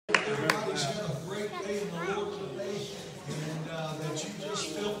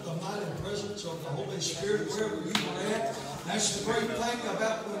presence of the Holy Spirit wherever you are at. That's the great thing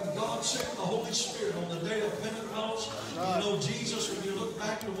about when God sent the Holy Spirit on the day of Pentecost. You know, Jesus, when you look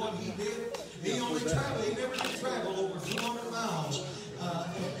back to what He did, He only traveled, He never did travel over 200 miles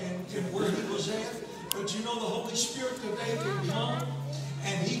and where He was at. But you know, the Holy Spirit today can come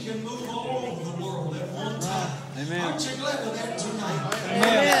and He can move all over the world at one time. Amen. Aren't you glad of that tonight?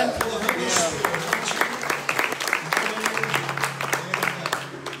 Amen. For the Holy Spirit, aren't you?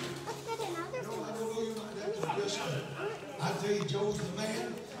 I tell you, Joe's the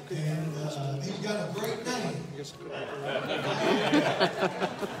man, and he's got a great name.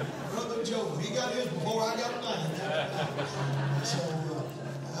 Brother Joe, he got his before I got mine. So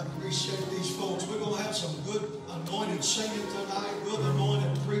I appreciate these folks. We're going to have some good anointed singing tonight, good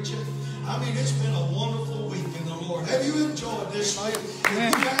anointed preaching. I mean, it's been a wonderful week in the Lord. Have you enjoyed this week?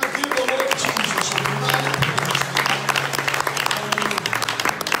 If you got to give the Lord Jesus a united praise.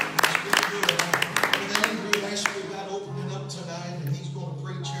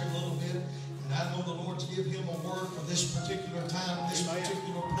 Give him a word for this particular time, this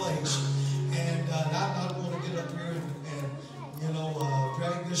particular place. And I'm not going to get up here and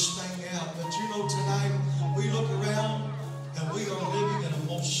drag this thing out. But you know, tonight we look around and we are living in the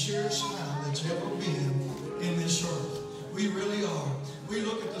most serious time that's ever been in this earth. We really are. We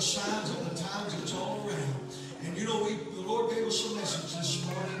look at the signs of the times that's all around. And you know, the Lord gave us a message this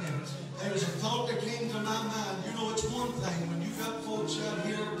morning, and there's a thought that came to my mind. You know, it's one thing when you got folks out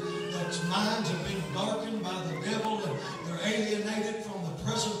here that's minds have been darkened by the devil and they're alienated from the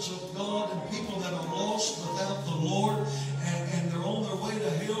presence of God, and people that are lost without the Lord, and they're on their way to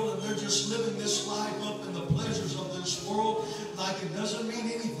hell, and they're just living this life up in the pleasures of this world like it doesn't mean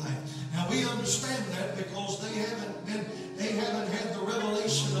anything. Now we understand that because they haven't had the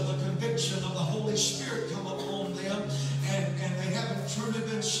revelation of the conviction of the Holy Spirit come upon them, and they haven't truly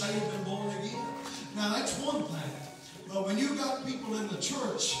been saved and born again. Now that's one thing. But when you got people in the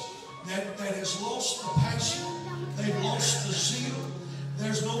church that has lost the passion, they've lost the zeal,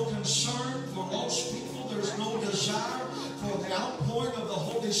 there's no concern for lost people, there's no desire for the outpouring of the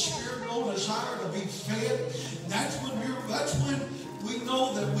Holy Spirit, no desire to be fed, that's when we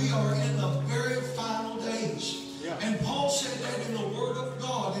know that we are in the very final days. Yeah. And Paul said that in the Word of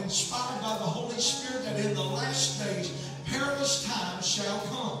God, inspired by the Holy Spirit, that in the last days perilous times shall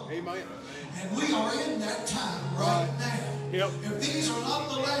come. Amen. And we are in that time right now. Yep. If these are not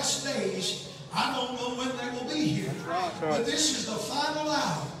the last days, I don't know when they will be here. Right. But this is the final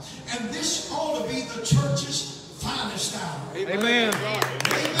hour. And this ought to be the church's finest hour. Amen. Amen.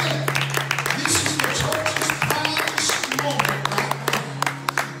 This is the church's finest moment right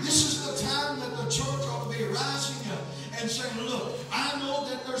now. This is the time that the church ought to be rising up and saying, look, I know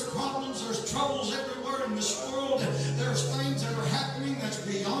that there's problems, there's troubles everywhere in this world, and there's things that are happening that's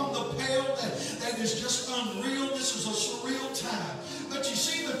beyond the pale, that is just unreal. This is a surreal time. But you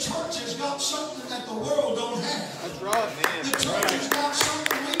see, the church has got something that the world don't have. That's right, man. The church has got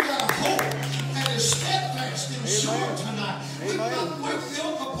something. We got a hope that is steadfast and sure tonight. We're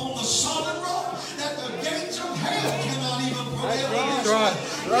built upon the solid rock that the gates of hell cannot even prevail against. Right.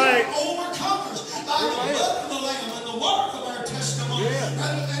 We are overcomers by the blood of the Lamb and the word of our testimony.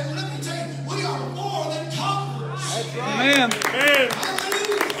 Yeah. And let me tell you, we are more than conquerors. That's right. Amen.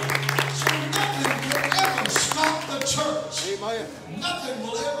 Hallelujah. So nothing can ever stop the church. Amen. Nothing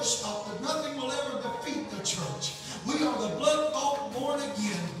will ever stop it. Nothing will ever defeat the church. We are the blood-bought,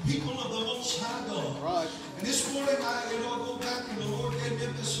 born-again people of the Most High God. Right. And this morning, I go back, and the Lord gave me a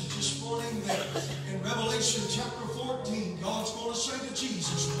message this morning that in Revelation chapter 14, God's going to say to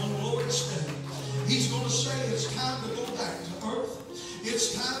Jesus one glorious day, He's going to say it's time to go back to earth.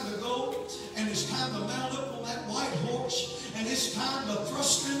 It's time to go, and it's time to mount up on that white horse, and it's time to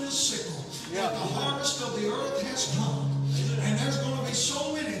thrust in the sickle. Yeah. That the harvest of the earth has come. And there's going to be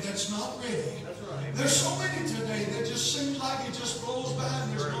so many that's not ready. That's right. There's so many today that just seems like it just blows by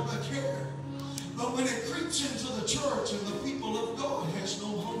and there's nobody care. But when it creeps into the church and the people of God has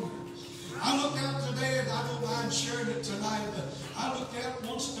no hunger. I looked out today, and I don't mind sharing it tonight, but I looked out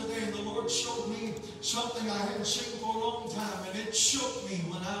once today and the Lord showed me something I hadn't seen for a long time, and it shook me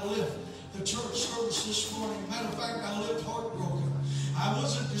when I left the church service this morning. Matter of fact, I left heartbroken. I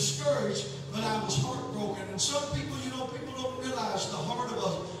wasn't discouraged, but I was heartbroken. And some people, people don't realize the heart of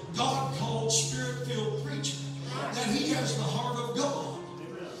a God-called, Spirit-filled preacher, that he has the heart of God.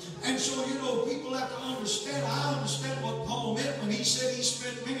 And so, people have to understand. I understand what Paul meant when he said he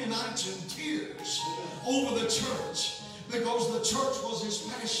spent many nights in tears over the church, because the church was his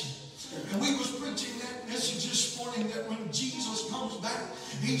passion. And we was preaching that message this morning morning that when Jesus comes back,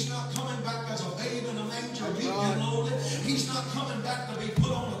 He's not coming back as a babe in a manger, meek and lowly. He's not coming back to be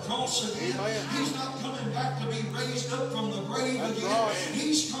put on a cross again. He's not coming back to be raised up from the grave again.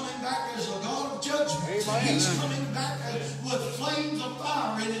 He's coming back as a God of judgment. He's coming back with flames of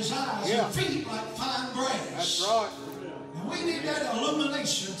fire in His eyes and feet like fine brass. That's right. And we need that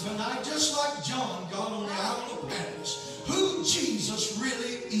illumination tonight, just like John got on the Isle of Patmos, who Jesus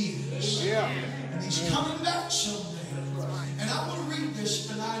really is. And He's coming back someday. And I want to read this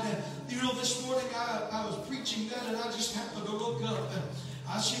tonight. And you know, this morning I was preaching that, and I just happened to look up, and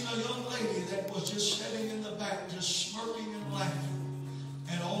I seen a young lady that was just sitting in the back, just smirking and laughing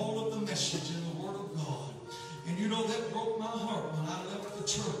at all of the message in the Word of God. And you know, that broke my heart when I left the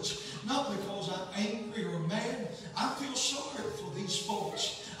church. Not because I'm angry or mad. I feel sorry for these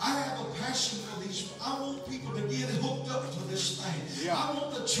folks. I have a passion for these. I want people to get hooked up to this thing. I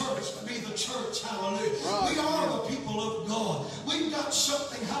want the church to be the church. Hallelujah. We are the people of God. We've got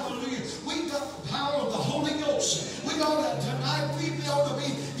something. Hallelujah. We've got the power of the Holy Ghost. We got that tonight. We ought to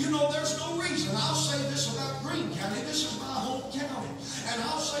be. You know, there's no reason. I'll say this about Greene County. This is my home county. And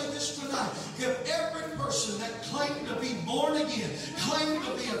I'll say this tonight. If every person that claimed to be born again, claimed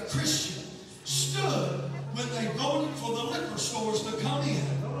to be a Christian, stood when they voted for the liquor stores to come in.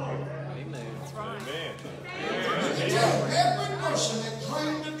 Amen. Every person that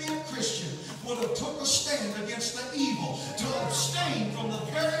claimed to be a Christian would have took a stand against the evil, to abstain from the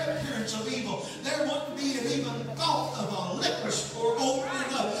very appearance of evil. There wouldn't be an even thought of a liquor store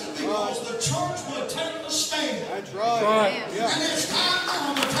opening up, because the church would take a stand. That's right. And it's time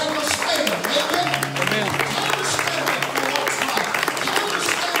now to take a stand. Amen. Time to stand up for what's right. Time to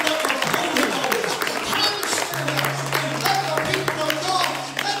stand up for the Holy Ghost. Time to stand up and let the people of God,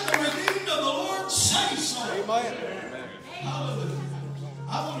 let the redeemed of the Lord say so. Amen. Hallelujah.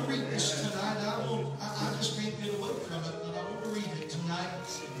 I want to read this tonight. I just can't get away from it, but I want to read it tonight.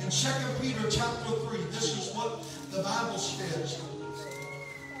 In 2 Peter chapter 3, this is what the Bible says.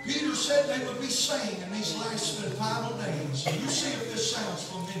 Peter said they would be saying in these last and final days. And you see if this sounds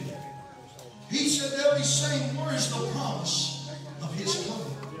familiar. He said they'll be saying, where is the promise of His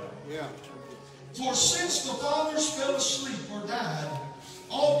coming? For since the fathers fell asleep or died,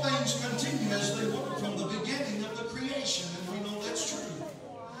 all things continue as they were from the beginning of the creation. And we know that's true.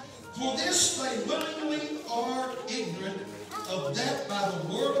 For this they willingly are ignorant of that by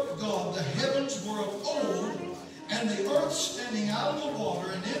the word of God the heavens were of old, and the earth standing out of the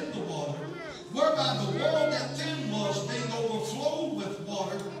water and in the water, whereby the world that then was, being overflowed with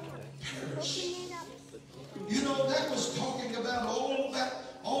water, perished. You know, that was talking about all that,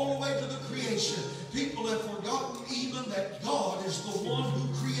 all the way to the creation. People have forgotten even that God is the one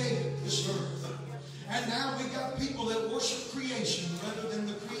who created this earth. And now we got people that worship creation rather than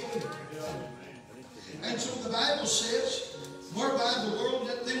the Creator. And so the Bible says, whereby the world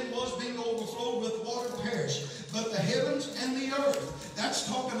that then was, being overflowed with water, perished. But the heavens and the earth, that's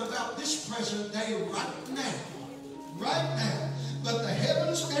talking about this present day right now. Right now. But the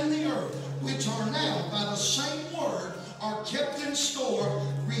heavens and the earth, which are now by the same word, are kept in store,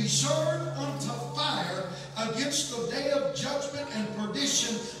 reserved unto fire against the day of judgment and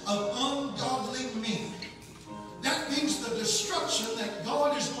perdition of ungodly men. That means the destruction that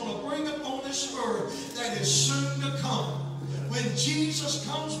God is going to bring upon this earth that is soon to come. When Jesus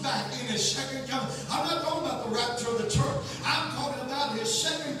comes back in His second coming. I'm not talking about the rapture of the church. I'm talking about His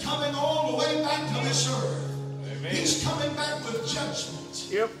second coming all the way back to this earth. Amen. He's coming back with judgment.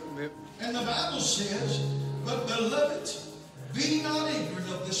 Yep. And the Bible says, but beloved, be not ignorant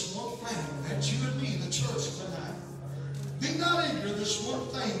of this one thing, that you and me, the church tonight. Be not ignorant of this one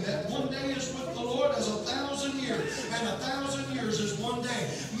thing, that one day is with the Lord as 1,000 years, and 1,000 years is one day.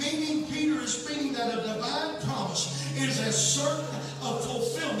 Meaning, Peter is speaking that a divine promise is as certain of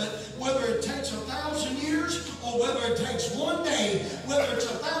fulfillment, whether it takes 1,000 years or whether it takes one day, whether it's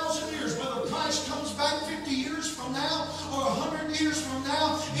 1,000 years, whether Christ comes back 50 years from now or 100 years from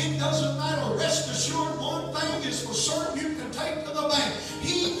now, it doesn't matter. Rest assured, one thing is for certain you can take to the bank.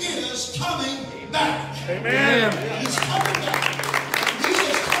 He is coming back. Amen. He's coming back. He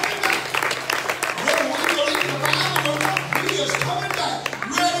is coming back. Whether we believe the Bible or not, He is coming back.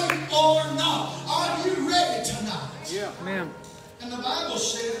 Ready or not. Are you ready tonight? Yeah. Amen. And the Bible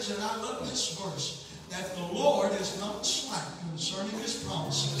says, and I love this verse, that the Lord is not slack concerning His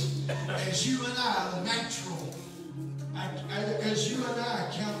promises, as you and I, the natural, as you and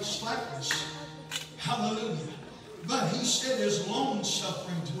I count slackness. Hallelujah. But He said His long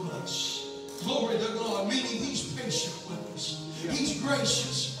suffering to us. Glory to God, meaning He's patient with us. He's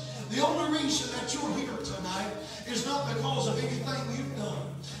gracious. The only reason that you're here tonight is not because of anything you've done.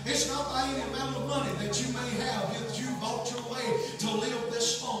 It's not by any amount of money that you may have.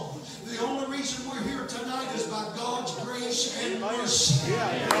 and mercy.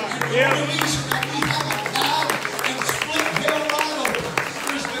 And the only reason that we haven't died and split hell wide open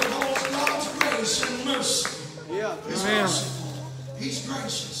is because God's grace and mercy is merciful. He's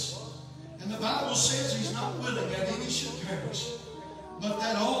gracious. And the Bible says He's not willing that any should perish, but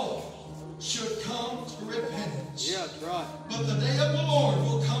that all should come to repentance. Yeah, that's right. But the day of the Lord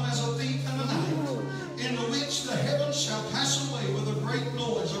will come as a thief in the night, in which the heavens shall pass away with a great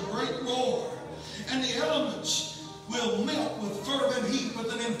noise, a great roar, and the elements will melt with fervent heat,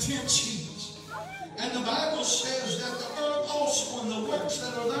 with an intense heat. And the Bible says that the earth also and the works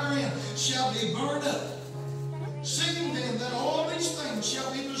that are therein shall be burned up. Seeing then that all these things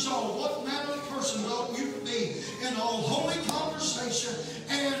shall be dissolved, what manner of persons ought you to be in all holy conversation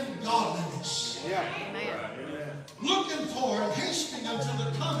and godliness? Yeah. Looking for and hastening unto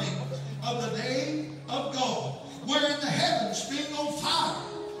the coming of the day of God, wherein the heavens being on fire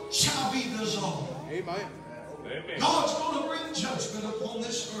shall be dissolved. Amen. God's going to bring judgment upon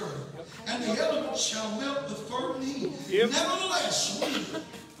this earth, and the elements shall melt with fervent heat. Nevertheless, we,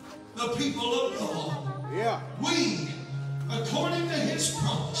 the people of God, we, according to His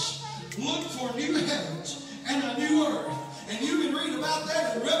promise, look for new heavens and a new earth. And you can read about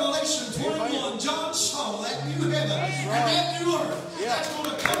that in Revelation 21. John saw that new heaven and that new earth that's going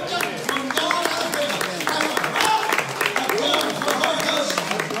to come down from God out of heaven. And the bride of God for her husband.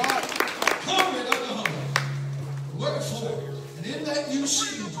 Glory to God. Wherefore, and in that new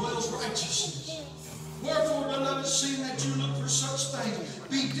city dwells righteousness. Wherefore, beloved, seeing that you look for such things,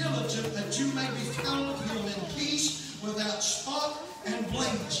 be diligent that you may be found of Him in peace, without spot and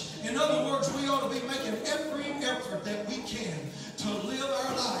blemish. In other words, we ought to be making every effort that we can to live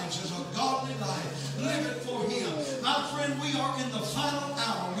our lives as a godly life. Live it for Him. My friend, we are in the final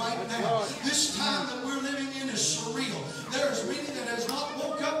hour right now. This time that we're living in is surreal. There's many that has not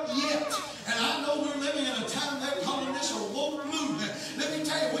woke up yet. And I know we're living in a time they're calling this a woke movement. Let me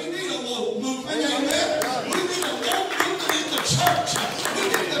tell you, we need a woke movement. Amen. We need a woke movement in the church. We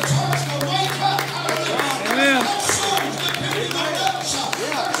need the church to wake up. Amen. There's no souls depending on us.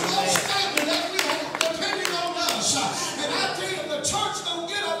 There's no family that we have depending on us. And I tell you, the church don't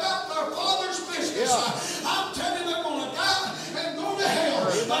get about their Father's business. I'm telling you, they're going to die and go to hell.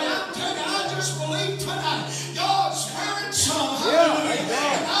 But I'm telling you, I just believe tonight God's sparing some. Hallelujah.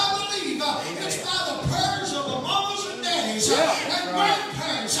 And I believe it's by the prayers of the mamas and daddies and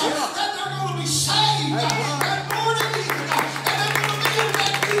grandparents that they're going to be saved and born again. And they're going to be in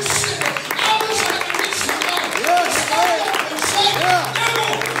that new city. I wish I could get somebody to stand up and say, devil,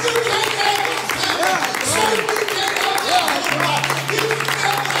 you can't have my family. Satan, you can't have my life. You can't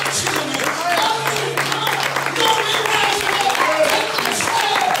have my children. Hallelujah. You're going to be rising up. Take the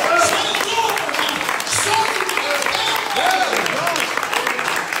stand. Say, Lord, Satan, you can't have my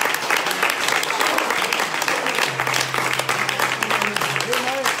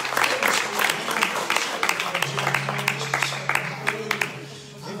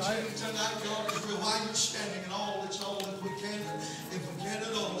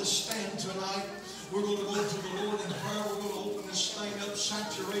We're going to go to the Lord in prayer. We're going to open this thing up,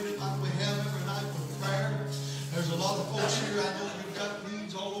 saturate it like we have every night with prayer. There's a lot of folks here. I know you've got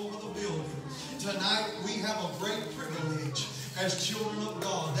needs all over the building. Tonight, we have a great privilege as children of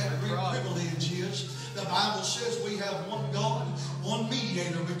God. That great privilege is, the Bible says we have one God, one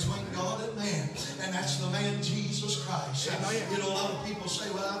mediator between God and man, and that's the man Jesus Christ. You know, a lot of people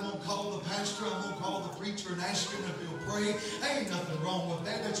say, well, I'm going to call the pastor, I'm going to call the preacher and ask him if he'll pray. Ain't nothing wrong with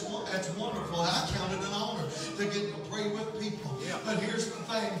that. That's wonderful. I count it an honor to get to pray with people. But here's the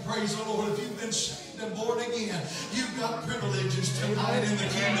thing, praise the Lord, if you've been saved and born again, you've got privileges tonight in the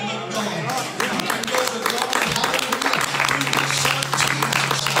kingdom of God. You can go to God, hallelujah, through His Son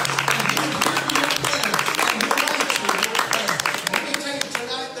Jesus, and He'll hear your prayer, and He'll answer your prayer. Let me tell you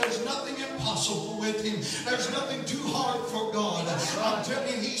tonight, there's nothing impossible with Him. There's nothing too hard for God. I'm telling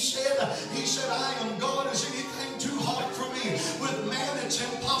you, He said, I am God. Is anything too hard for me? With man, it's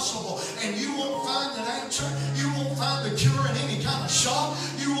impossible. And you won't find an answer. You won't find the cure in any kind of shop.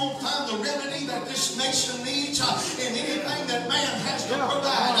 You won't find the remedy that this nation needs in anything that man has to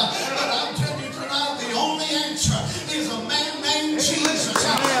provide. But I'm telling you tonight, the only answer is a man named Jesus. He is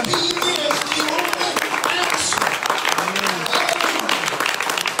the only answer.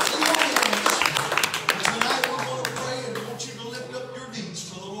 Tonight we're going to pray, and I want you to lift up your needs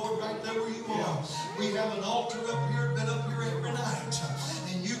to the Lord right there where you are. We have an altar up here, been up here every night.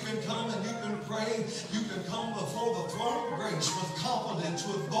 And you can come and you can pray. You can come before the throne of grace with confidence,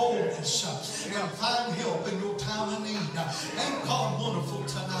 with boldness, and find help in your time of need. Ain't God wonderful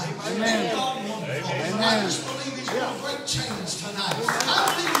tonight? Ain't God wonderful? I just believe He's going to break chains tonight. I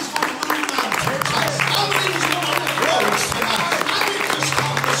believe He's going to move mountains. I believe He's going to make roads tonight.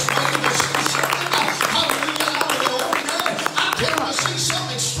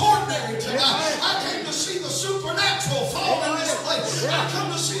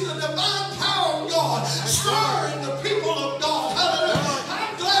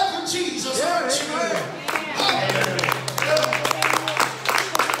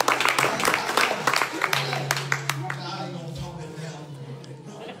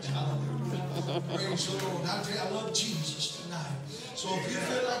 Praise the Lord. I tell you, I love Jesus tonight. So if you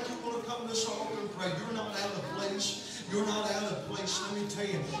feel like you want to come to this altar and pray, you're not out of place. You're not out of place. Let me tell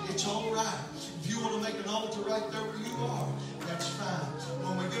you, it's all right. If you want to make an altar right there where you are, that's fine.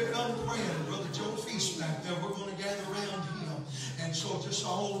 When we get done praying, Brother Joe Feast back there, we're going to gather around him. And so just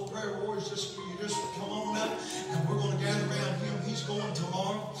all the prayer warriors, just come on up, and we're going to gather around him. He's going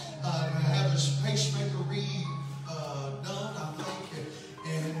tomorrow to have his pacemaker done, I think,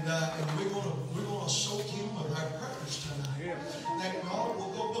 and we're going to soak him with our prayers tonight. That God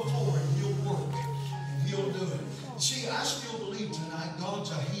will go before him. He'll work and he'll do it. See, I still believe tonight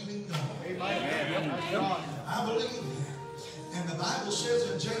God's a healing God. Amen. I believe that. And the Bible says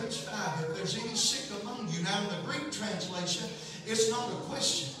in James 5, if there's any sick among you, now in the Greek translation, it's not a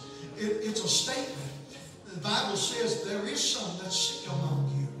question. It's a statement. The Bible says there is some that's sick among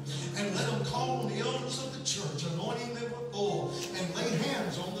you. And let them call on the elders of the church, anointing them with oil, and lay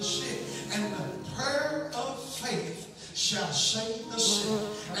hands on the sick. And the prayer of faith shall save the sick,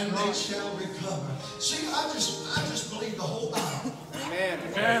 and they shall recover. See, I just believe the whole Bible. Amen.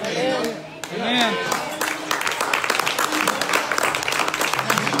 Amen. Amen. Amen.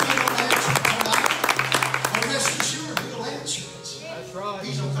 And he will answer tonight. But rest assured, he'll answer it. That's right.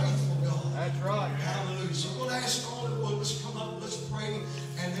 He's a faithful God. That's right. Hallelujah. So I'm going to ask all that will just come up, let's pray.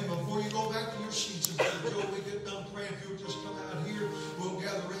 And then before you go back to your seats, and Joe, we get done praying, if you'll just come out here, we'll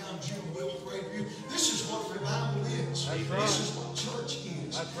gather around you and we'll pray for you. This is what revival is. That's right. This is what church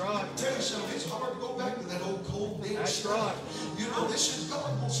is. That's right. I tell you something, it's hard to go back to that old cold dead stuff. Right. You know, this is God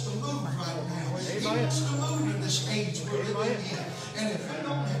wants to move right now. Amen. He wants to move in this age we're living in. And if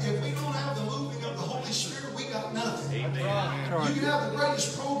we don't have the moving of the Holy Spirit, we got nothing. Amen. You can have the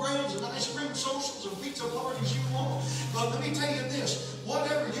greatest programs and ice cream socials and pizza parties you want, but let me tell you this,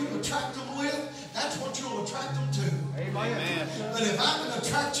 whatever you attract them with, that's what you'll attract them to. Amen. But if I can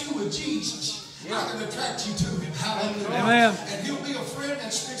attract you with Jesus, I can attract you to him. Hallelujah. Amen. And he'll be a friend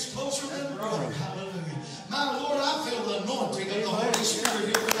that sticks closer than a brother. Hallelujah. My Lord, I feel the anointing of the Holy Spirit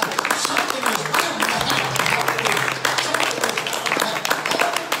here tonight. Something is bound to happen. Hallelujah. Something is bound to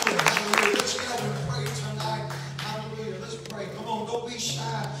happen. Hallelujah. Let's gather and pray tonight. Hallelujah. Let's pray. Come on, don't be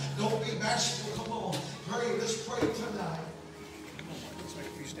shy. Don't be bashful. Come on. Pray. Let's pray tonight. Let's make a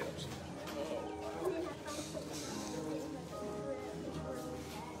few steps.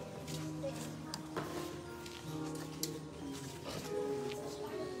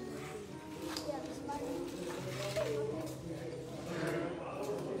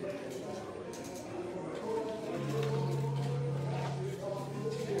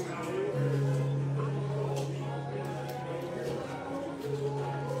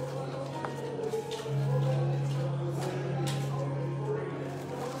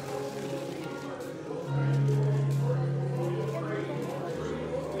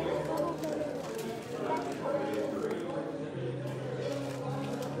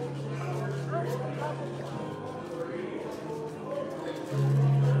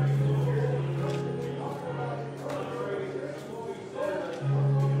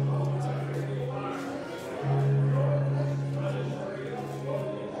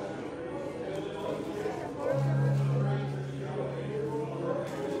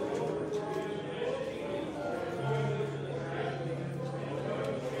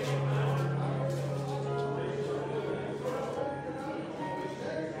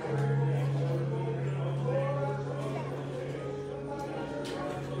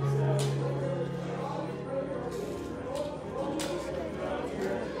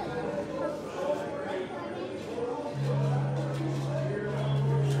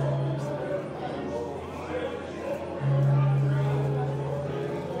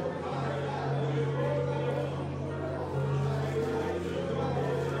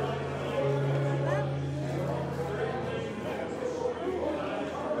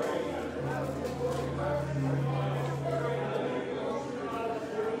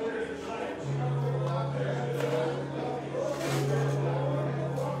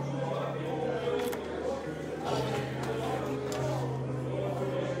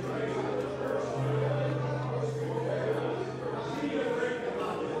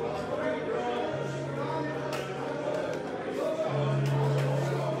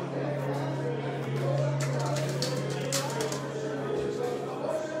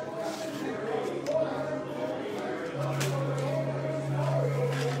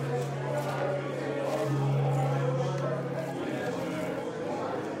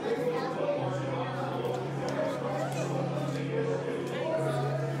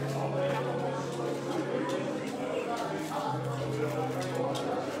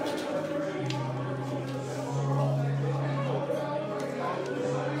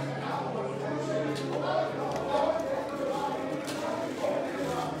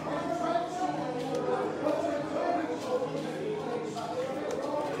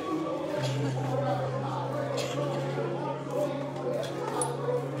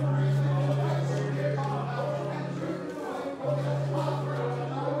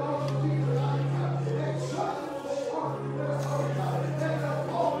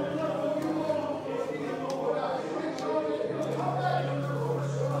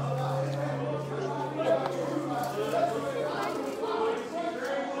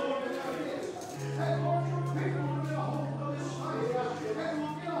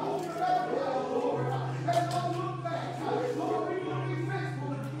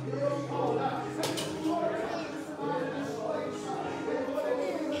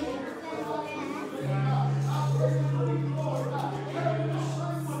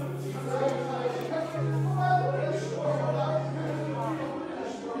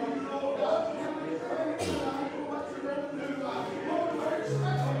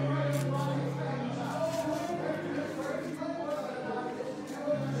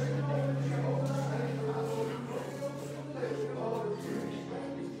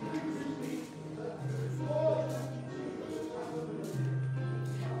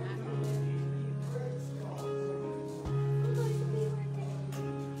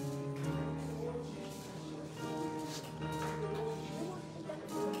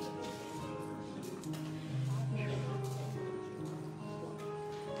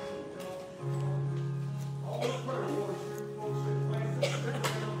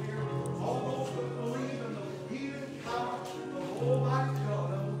 like God,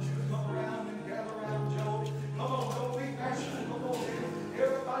 I want you to come around and gather around Joe. Come on, don't be passionate. Come on,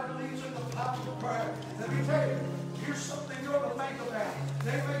 everybody believes in the power of prayer. Let me tell you, here's something you ought to think about.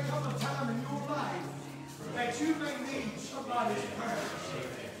 There may come a time in your life that you may need somebody's prayer.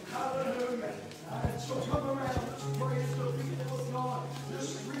 Hallelujah. So come around, let's pray as the people of God.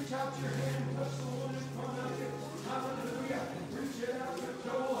 Just reach out your hand and touch the one in front of you. Hallelujah. Reach it out your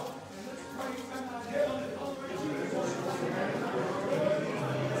door. And let's pray from our heavenly Father.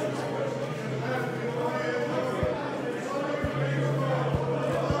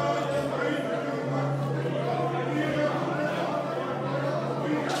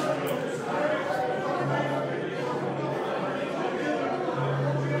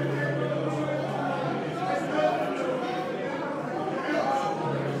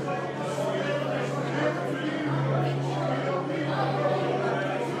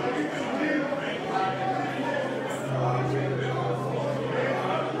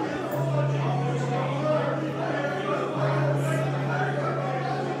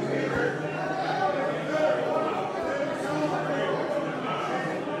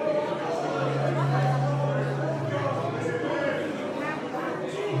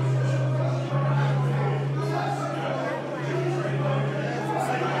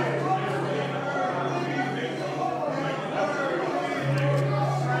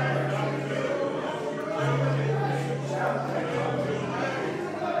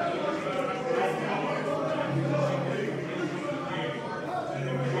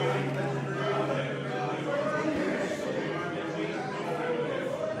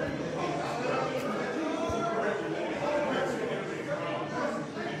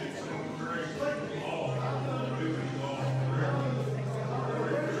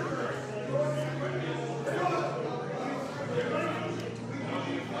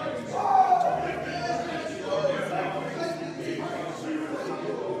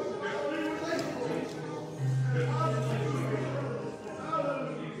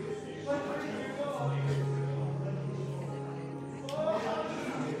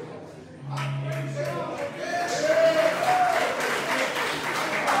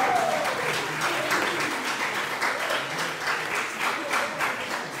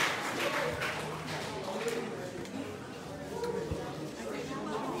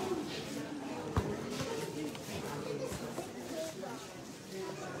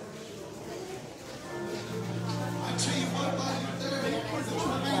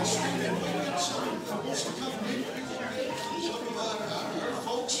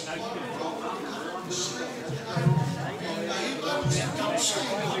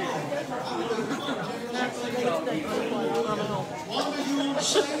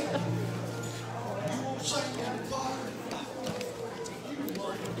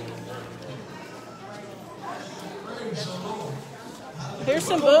 Here's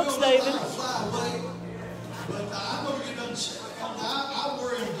some books, David. But I'm going to get done. I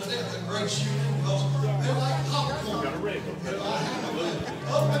worry them to death at Great Shooting because they're like popcorn. Up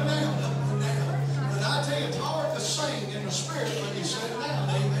and down, up and down. But I tell you, it's hard to sing in the spirit when you sit down,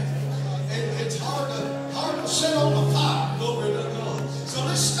 amen. It's hard to sit on the fire. Glory to God. So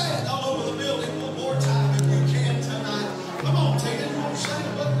let's stand all over the building one more time if you can tonight. Come on, take it. You want to sing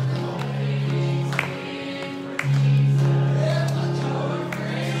a book? Come on.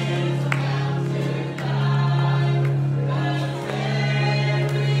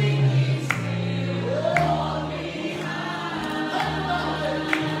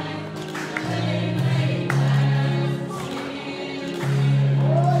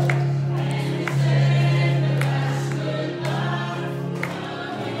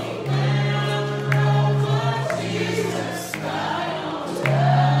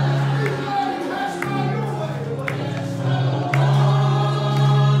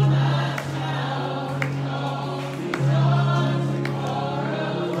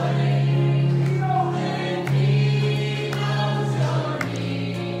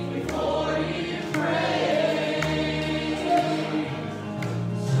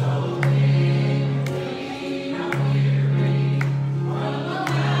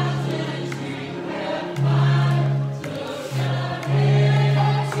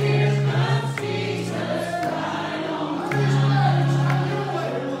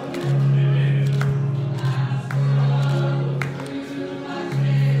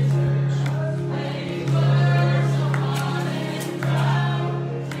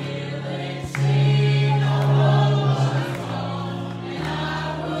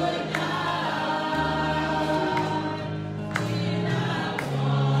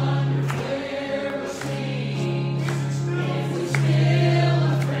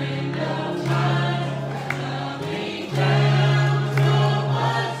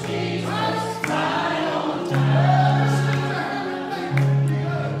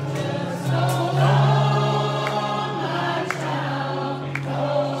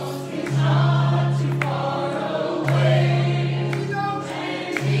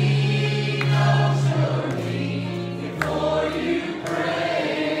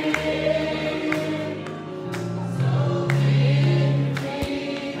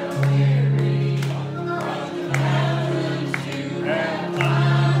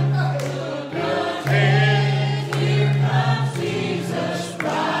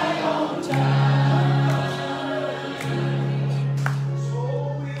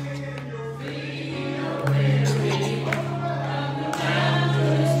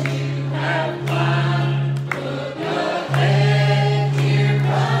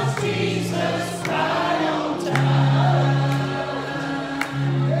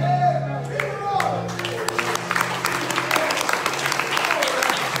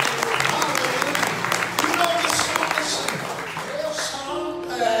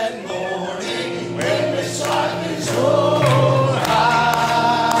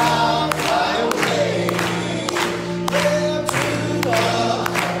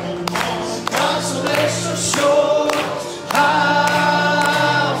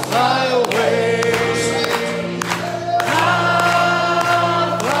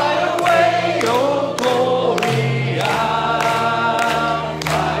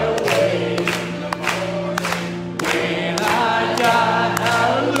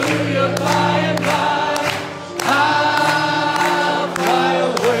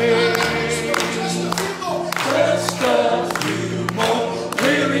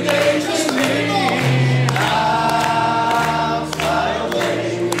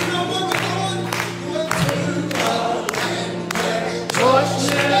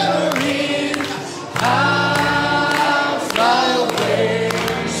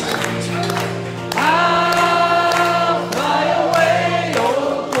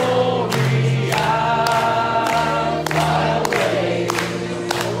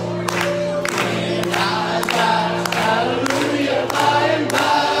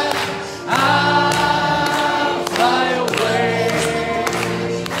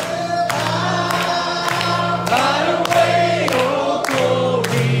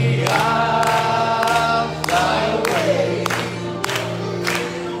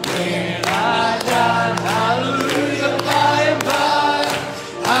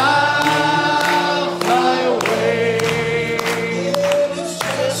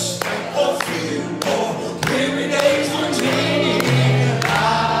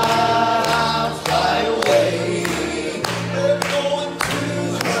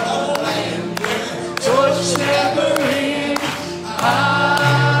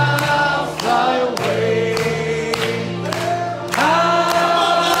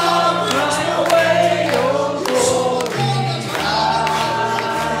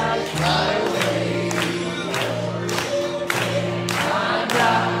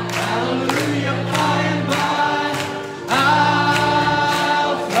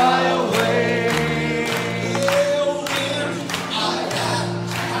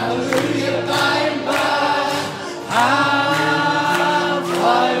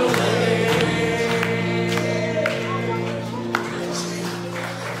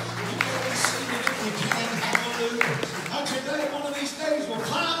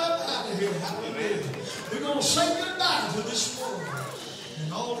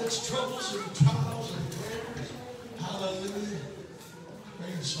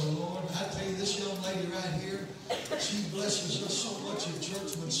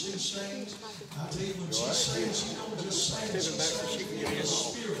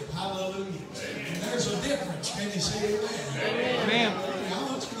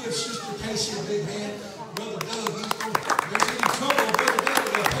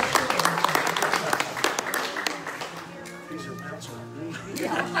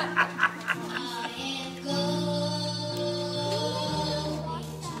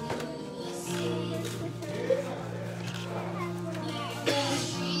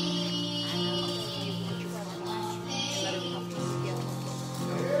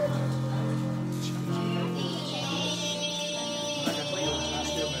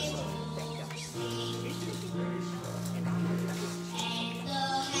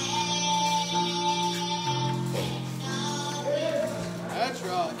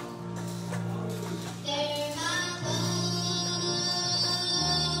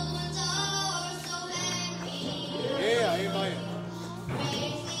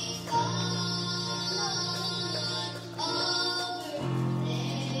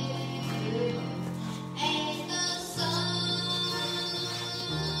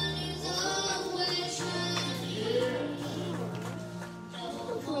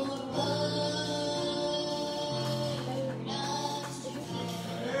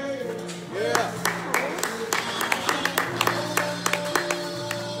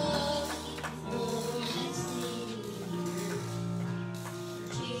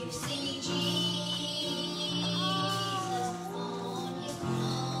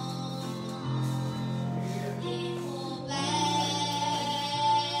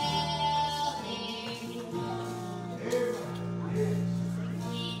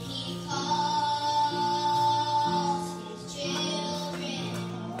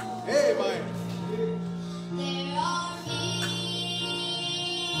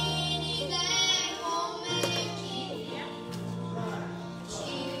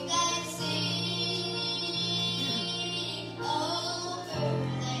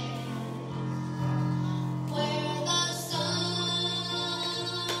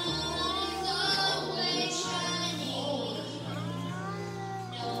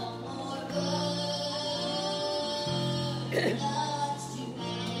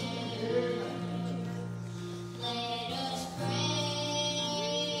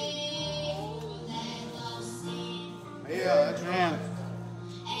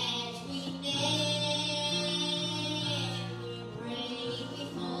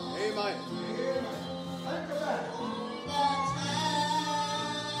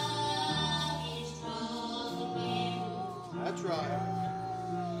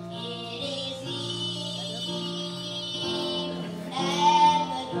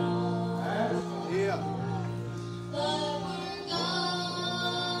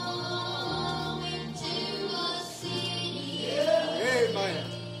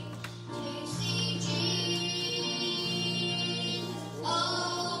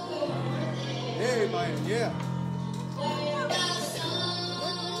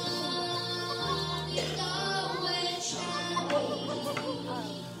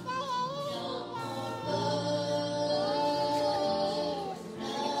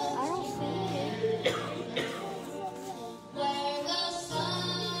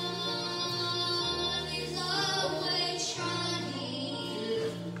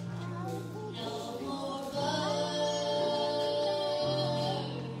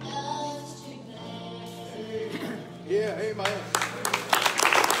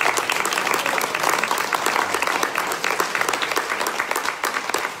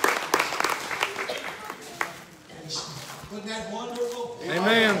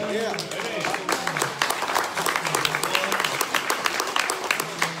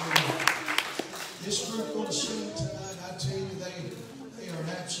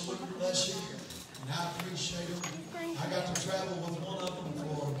 And I appreciate them. I got to travel with one of them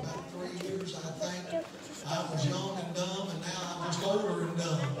for about 3 years, I think. I was young and dumb, and now I'm just older and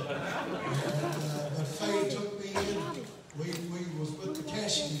dumb. But Faye took me in. We was with the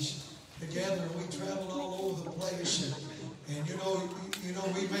Cashies together, and we traveled all over the place. And you know,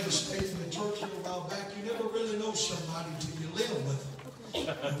 we made a statement in the church a little while back. You never really know somebody till you live with them.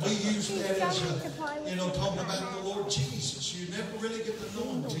 And we use that as talking about the Lord Jesus. You never really get to know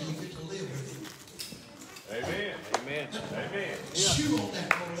him till you get to live with him. Amen. Amen. Amen. Chew on that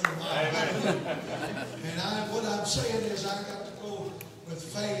for a little while. And what I'm saying is I got to go with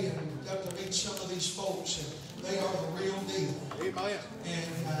Faye and got to meet some of these folks, and they are the real deal. Amen.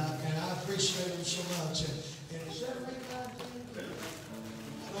 And I appreciate them so much. And is that right?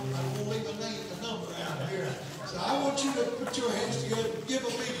 I won't leave a number out here. So I want you to put your hands together and give a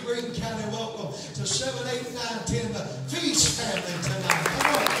big Green County welcome to 7, 8, 9, 10, the Feast family tonight.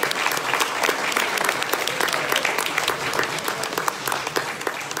 Come on.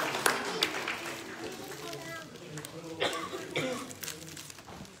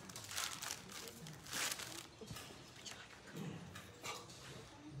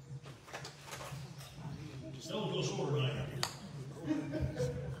 Don't go shorter than I am.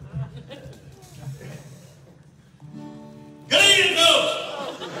 Good evening, folks.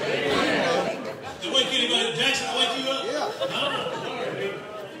 Did I wake anybody? Jackson, I wake you up? Yeah. No? All right.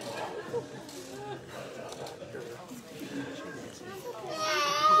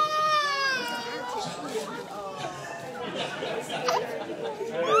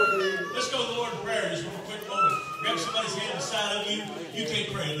 Let's go to the Lord in prayer just for a quick moment. Grab somebody's hand beside of you. You can't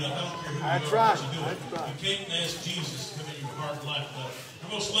pray enough. I don't care who you are. What you're doing. You can't ask Jesus to come in your heart and life. Our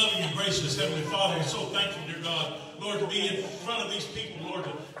most loving and gracious Heavenly Father, we're so thankful, dear God, Lord, to be in front of these people, Lord,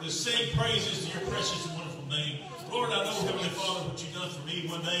 to sing praises to your precious and wonderful name. Lord, I know, Heavenly Father, what you've done for me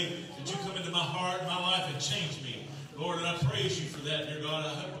one day, that you come into my heart, my life, and changed me. Lord, and I praise you for that, dear God.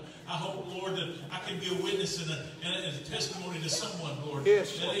 I hope, Lord, that I can be a witness and a testimony to someone, Lord.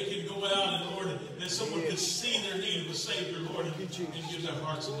 Yes, that they can go out and, Lord, that someone could see their need of a Savior, Lord, and give their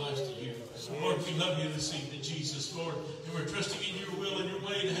hearts and lives to you. Lord, we love you this evening, Jesus, Lord. And we're trusting in your will and your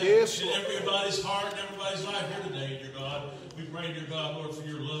way to have in everybody's heart and everybody's life here today, dear God. We pray, dear God, Lord, for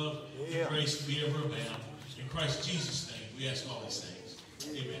your love and grace to be ever abound. In Christ Jesus' name, we ask all these things.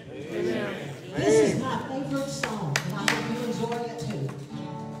 Amen. Amen. This is my favorite song, and I hope you enjoy it too.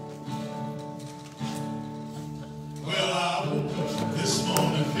 Well, I woke up this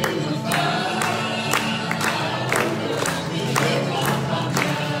morning feeling fine. I woke up with heaven on my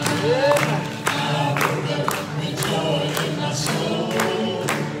mind. I woke up with joy in my soul.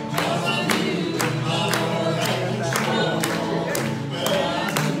 Cause I knew that my Lord had control. Well, I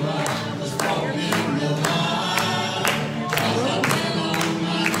knew I was walking in the line. Cause I've been on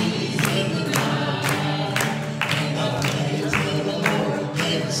my knees in the night. And I prayed till the Lord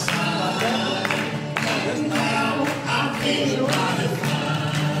gave a sign. And now I'm feeling mighty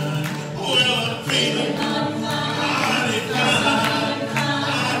fine. Well, I'm feeling mighty fine.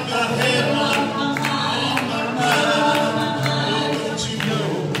 I've got heaven on my mind. Don't you know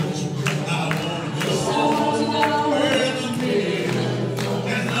I want to go where the milk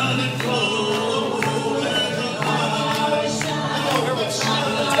and honey flow, where the light shines on the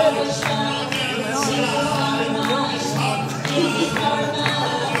inside. It's hard to do. I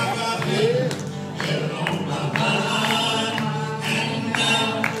got heaven on my mind, and now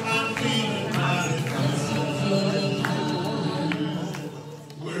I'm feeling mighty fine.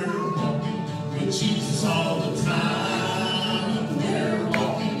 We're walking with Jesus all the time. We're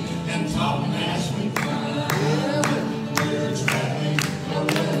walking and talking as we climb. We're traveling from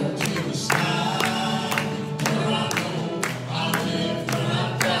earth to the sky. Where I know I'll live when I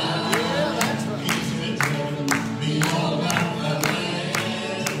die. He's been telling me all about that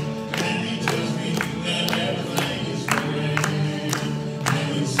land, and he tells me that everything is great. And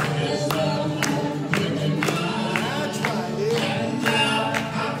he says that I'm quick and blind. And now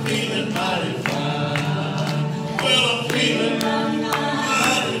I'm feeling mighty fine. Well, I'm feeling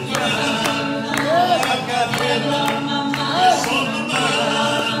mighty fine. I've got heaven on my mind. It's on my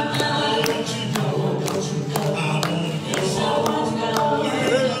mind. Don't you know, I want to go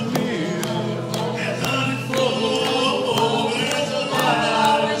where the milk and honey flow. There's a light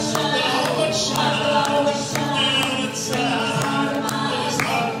that shines down inside. It's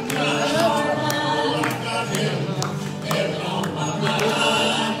hard to find. I've got heaven on my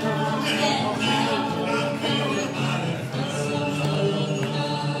mind. And now I'm feeling mighty fine.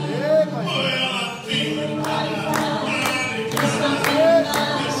 Well, I'm feeling mighty fine. Yes,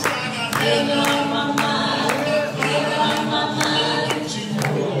 I got heaven on my mind. Don't you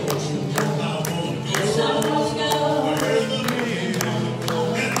know I want to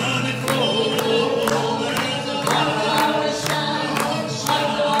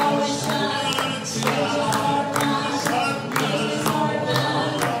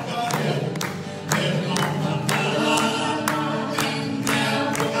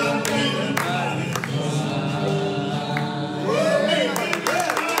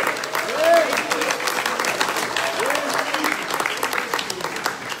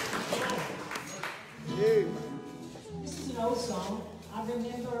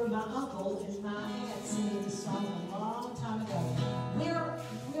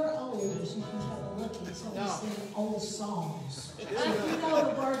old songs. If you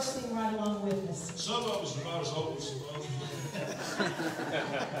know the words, sing right along with us. Some of us are not as old as some others.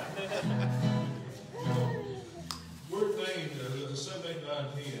 We're named 7, 8, 9,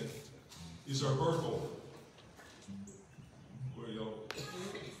 10 is our birth order. Where y'all?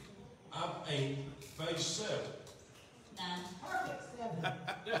 I'm 8, phase 7. 9. Perfect. 7.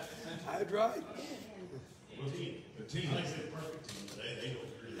 That's right. Well, 10. The 10. I said perfect team. They don't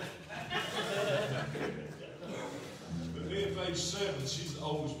agree. But being phase 7, she's the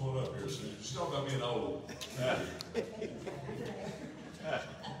oldest one up here, so she's talking about being old.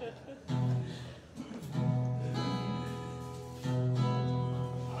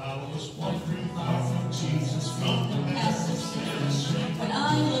 I was wandering far from Jesus from the past of sin. When I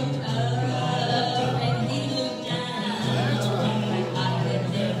looked up and he looked down, I had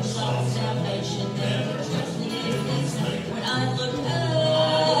never sought salvation, never trusted in his name. When I looked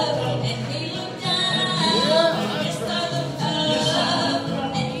up and he looked down, yes, I looked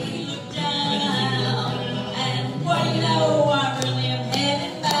up and he looked down. And what do you know, I really am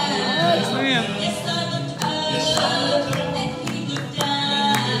heaven bound. Yes, I looked up and he looked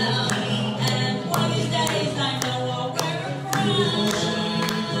down. And one of these days I know I'll wear a crown.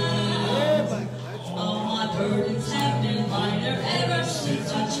 All my burdens have been lighter ever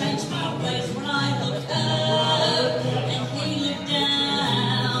since I changed my ways. When I looked up and he looked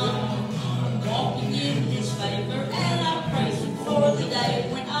down, I'm walking in his favor and I praise him for the day.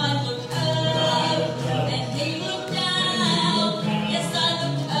 When I looked up and he looked down, yes, I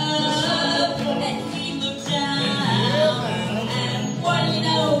looked up and he looked down. And what do you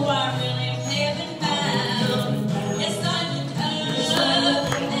know, I really am heaven bound. Yes, I looked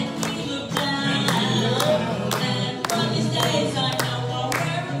up and he looked down. And one of these days I know I'll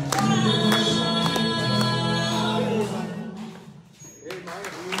wear a crown.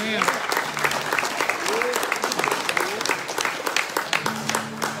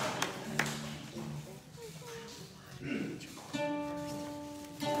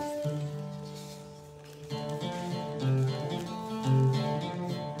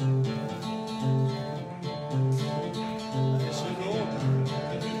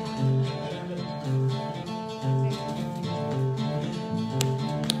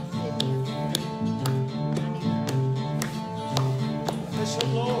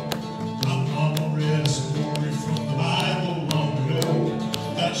 I'm gonna read a story from the Bible long ago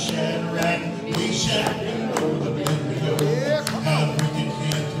about Shadrach, Meshach, and Abednego. How the wicked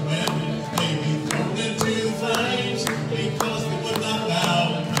king commanded they be thrown into the flames because they would not bow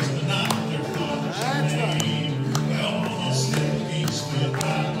and trust not their father's name. Well, almost every king stood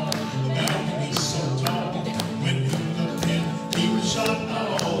high on the balcony so tall. When he looked in, he was shocked by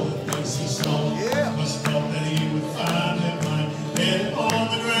all the things he saw. Must have thought that he would find them lying dead on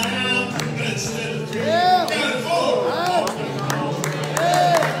the ground, but instead of three, counted 4.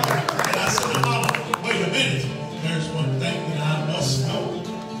 And I said to Mama, wait a minute, there's one thing that I must know.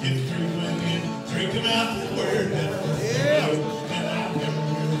 If 3 went in, 3 come out, then where did that 4th go? And I never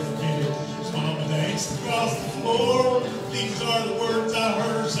will forget it. Mama danced across the floor. These are the words I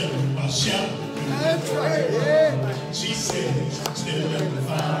heard her say while shouting. That's right, yeah. She said he's still in the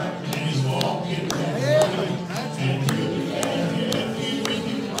fire and he's walking down the line. And he'll be there to help you when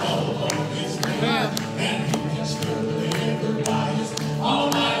you call on his name. And he can still deliver by his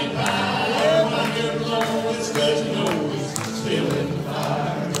almighty power. My dear Lord, it's good to know he's still in the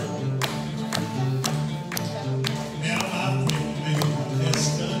fire. Now my friend may be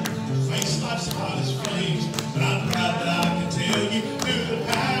distant, face life's hottest flames, but I'm proud that I can tell you through the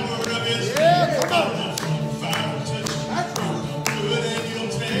power of his name. I'm from the fire touch. Come through it and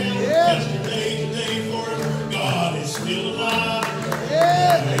you'll tell. Yesterday, today, forever, God is still alive.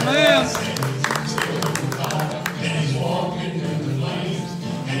 Amen. Still in the fire, and he's walking through the flames,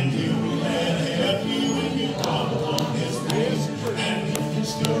 and he'll be there to help you when you call on his name. And he can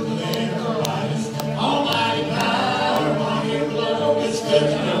still deliver by his almighty power. While here below, it's good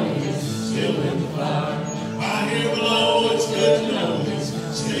to know he's still in the fire. While here below, it's good to know he's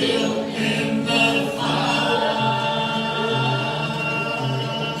still in the fire.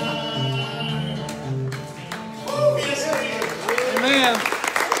 Oh, yes, he is. Amen.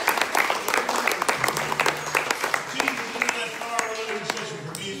 Jesus is that far intercession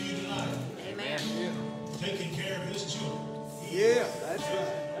for me and you tonight. Amen. Taking care of his children. Yeah, that's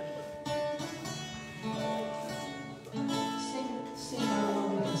right. Sing right along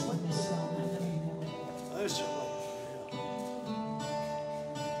with us on this song. I know you know it. That's right.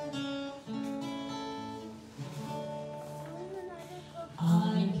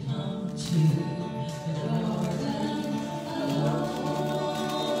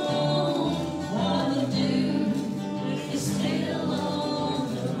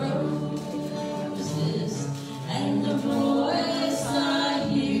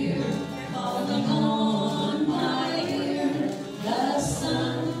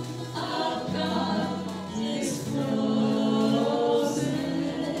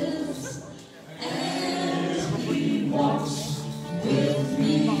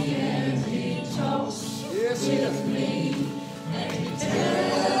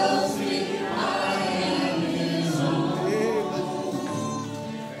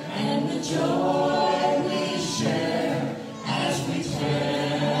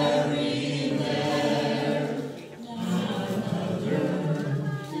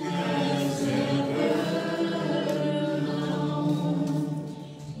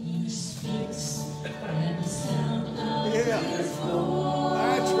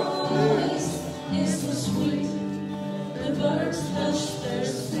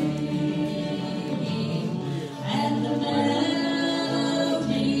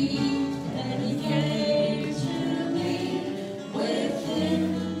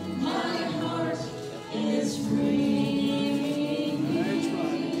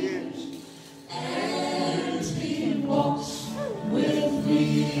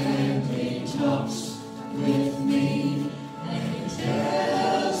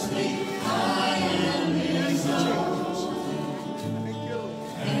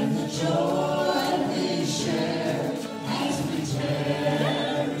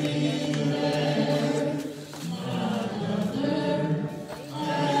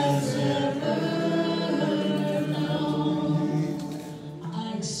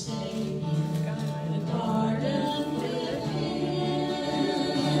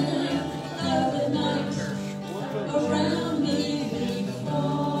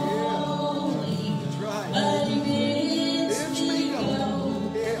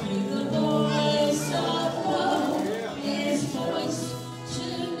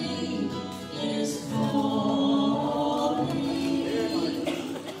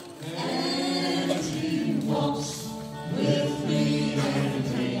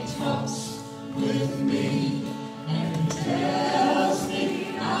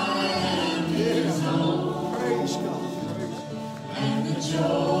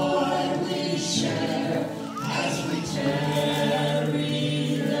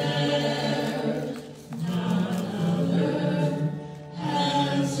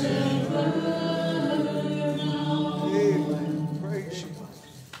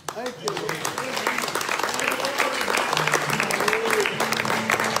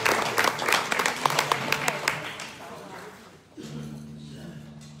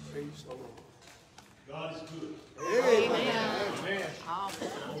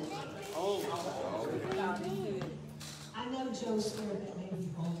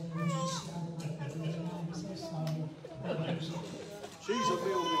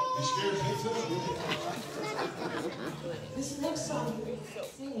 This next song we're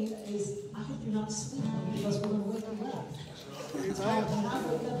singing is I Hope You're Not Sleeping, because we're going to wake them up. When I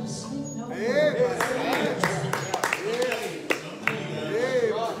wake up and sleep, no more.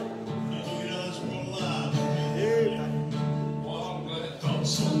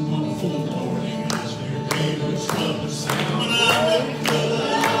 Some wonderful morning as your day was from the sound. When I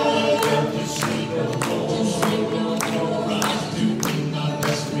wake up to sleep no more. Rise to be my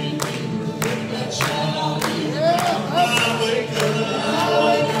best redeemer, bring that child I'll be around. When I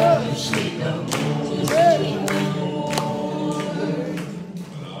wake up to sleep no more. When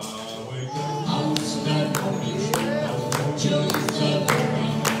I wake up, I'll spend morning no children's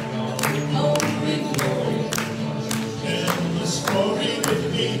and the story with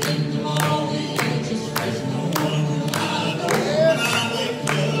me and all the angels praise no one who I know. When I wake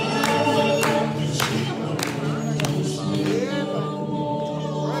up to sleep no more.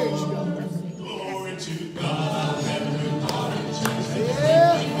 Glory to God, I'll have a new heart and change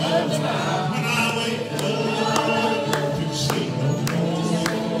everything else. When I wake up to sleep no more.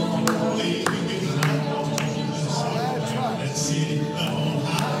 Leaving behind all that city on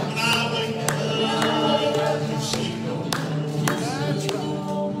high. When I wake up to sleep no more.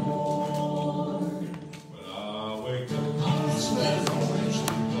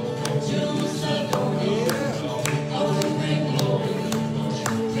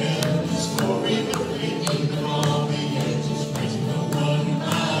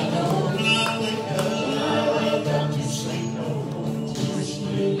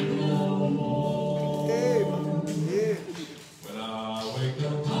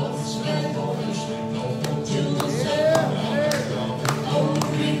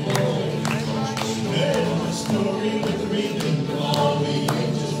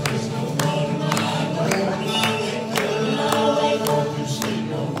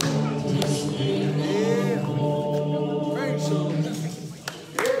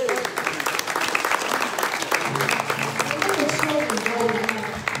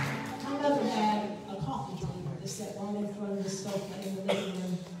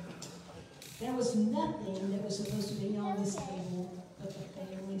 There was nothing that was supposed to be on this table but the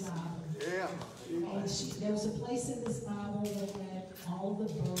family Bible. And there was a place in this Bible that had all the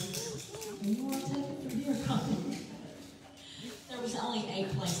verses. And you want to take it from here, Connie? There was only 8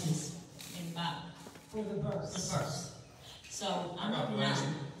 places in the Bible. For the verse. The verse. So I'm at 9.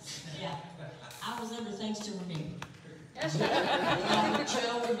 Yeah. I was under things to remember. Along with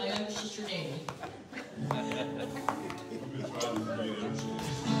Joe and my younger sister Debbie.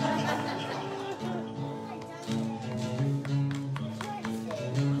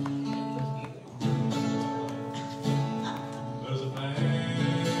 There's a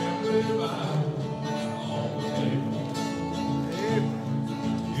family Bible on the table.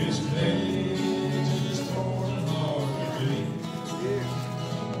 Its pages torn and hard to read.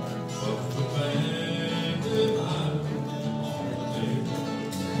 But the family Bible on the table.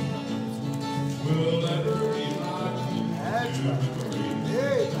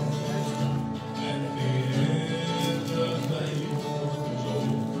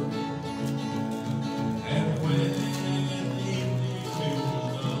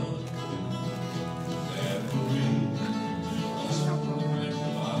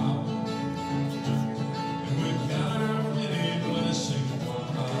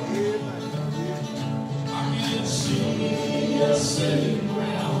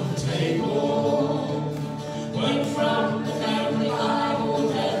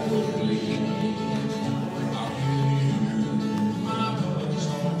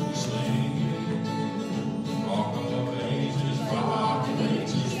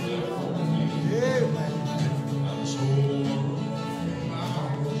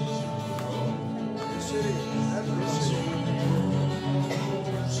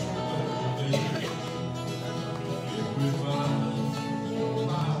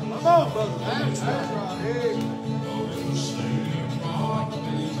 on, brother. That's right. Hey.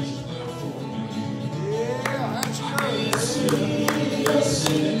 Yeah, that's true.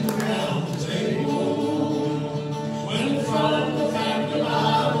 Sitting around the table, when from the family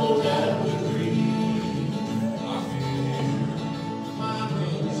Bible that we read, I hear my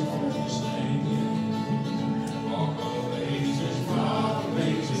brothers singing, Rock of Ages, Rock of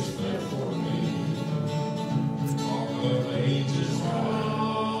Ages, fled for me. Rock of Ages,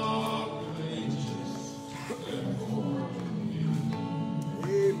 Rock of Ages, fled for me.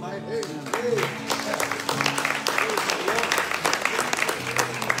 Hey, my hey.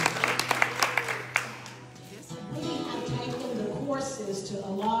 To a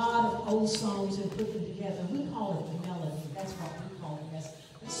lot of old songs and put them together. We call it the melody. That's what we call it. Yes.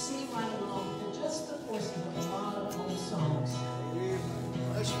 We sing right along to just the courses of a lot of old songs. Give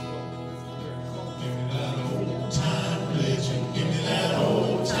me that old time religion. Give me that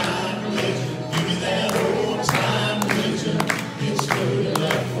old time religion. Give me that old time religion. It's good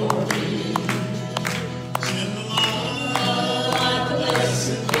enough for me. Send the light, the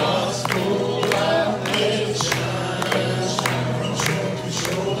blessed gospel, let it shine, from shore to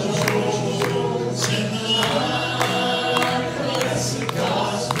shore to shore. Send the light, the blessed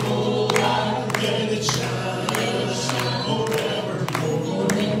gospel, let it shine, forever,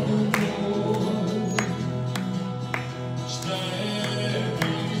 forever.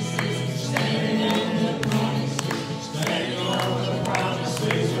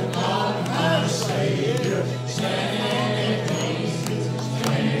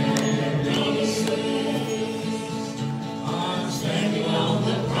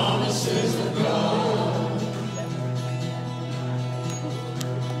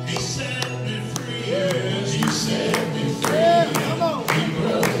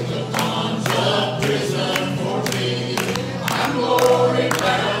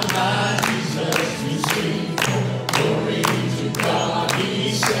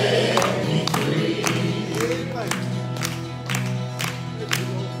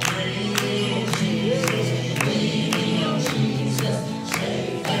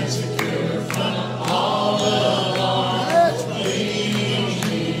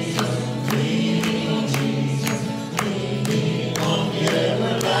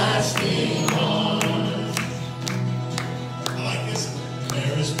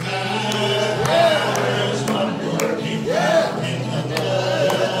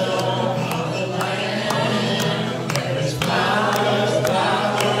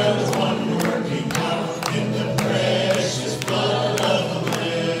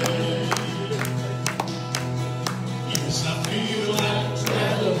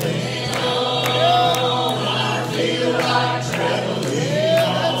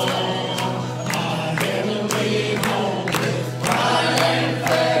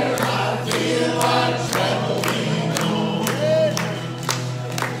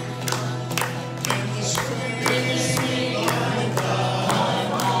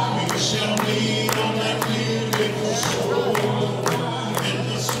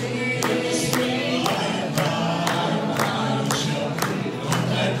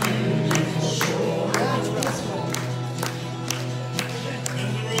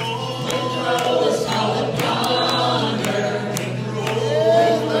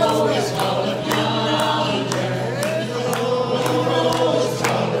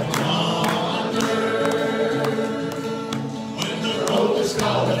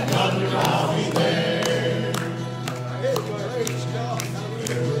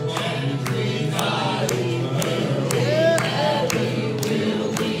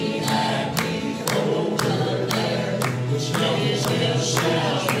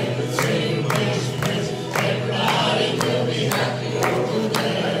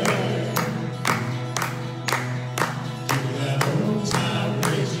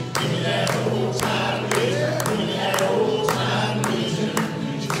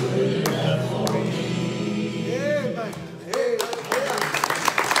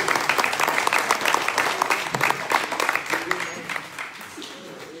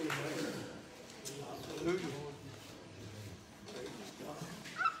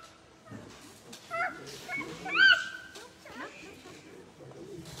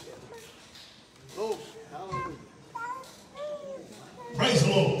 Praise the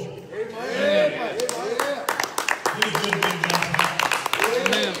Lord.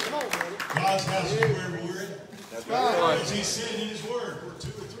 Amen. God's house is wherever we're at. That's right. As He said in His Word, where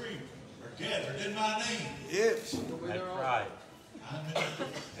two or three are gathered in my name. Yes. That's right. I'm in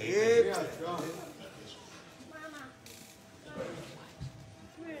it. Yeah, that's right.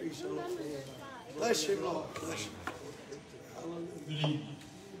 Bless you, Lord. Bless you. Hallelujah. Good evening.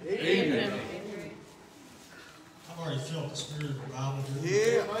 Amen. I've already felt the spirit of revival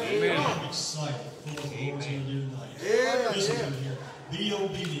here. Yeah. I'm excited for what the Lord's going to do tonight. Yeah. Listen to me here. Be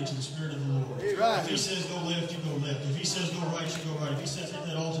obedient to the Spirit of the Lord. Right. If He says go left, you go left. If He says go right, you go right. If He says hit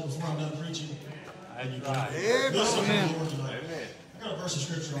that altar before I'm done preaching, and you go. Amen. Listen to the Lord tonight. Amen. I got a verse of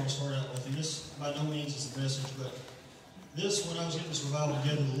scripture I want to start out with, and this by no means is the message, but this, when I was getting this revival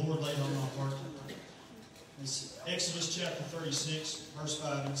together, the Lord laid on my heart. It's Exodus chapter 36, verse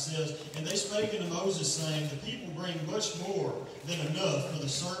 5, and it says, "And they spake unto Moses, saying, The people bring much more than enough for the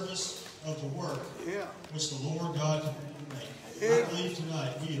service of the work which the Lord God can make." I believe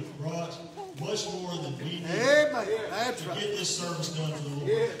tonight we have brought much more than we need That's to right. get this service done for the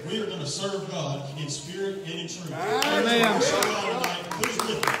Lord. We are going to serve God in spirit and in truth. Amen. Worship God tonight. Who's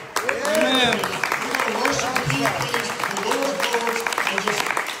with me? Amen. We're going to worship the King of Kings, the Lord of Lords, and just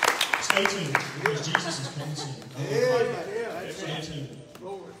stay tuned because Jesus is coming soon. Stay tuned.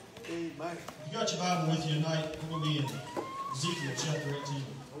 Lord. Amen. If you got your Bible with you tonight, we're going to be in Ezekiel chapter 18.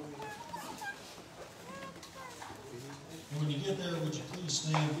 And when you get there, would you please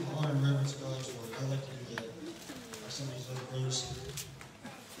stand for honor and reverence God's word? I like to do that. Like some of these other brothers.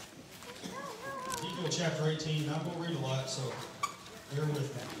 Ezekiel chapter 18. I'm going to read a lot, so bear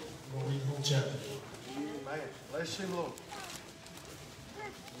with me. I'm going to read the whole chapter. Amen. Bless you, Lord.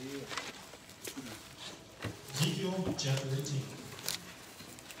 Ezekiel chapter 18.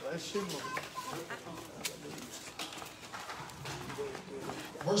 Bless you, Lord.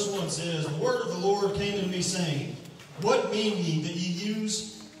 Verse 1 says, "The word of the Lord came unto me, saying, What mean ye that ye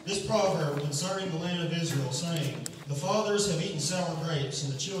use this proverb concerning the land of Israel, saying, The fathers have eaten sour grapes,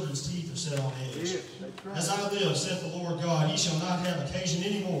 and the children's teeth are set on edge? As I live, saith the Lord God, ye shall not have occasion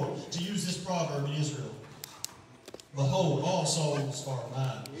any more to use this proverb in Israel. Behold, all souls are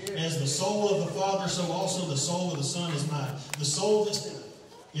mine. As the soul of the Father, so also the soul of the Son is mine. The soul that sinneth,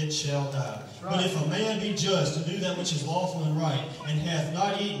 it shall die. But if a man be just to do that which is lawful and right, and hath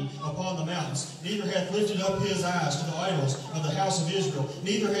not eaten upon the mountains, neither hath lifted up his eyes to the idols of the house of Israel,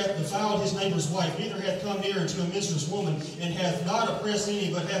 neither hath defiled his neighbor's wife, neither hath come near unto a mistress woman, and hath not oppressed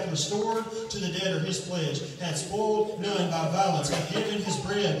any, but hath restored to the debtor his pledge, hath spoiled none by violence, hath given his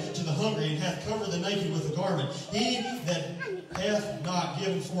bread to the hungry, and hath covered the naked with a garment, he that hath not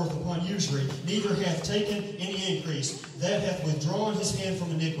given forth upon usury, neither hath taken any increase, that hath withdrawn his hand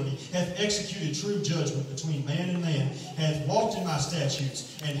from iniquity, hath executed true judgment between man and man, hath walked in my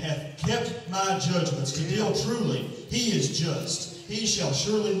statutes, and hath kept my judgments to deal truly, he is just. He shall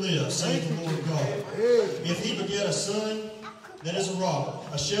surely live, saith the Lord God. If he beget a son that is a robber,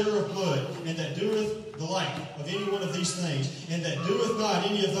 a shedder of blood, and that doeth the like of any one of these things, and that doeth not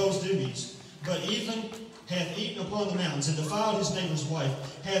any of those duties, but even hath eaten upon the mountains, and defiled his neighbor's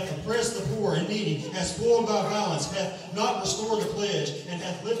wife, hath oppressed the poor and needy, hath spoiled by violence, hath not restored the pledge, and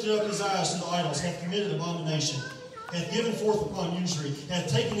hath lifted up his eyes to the idols, hath committed abomination, hath given forth upon usury, hath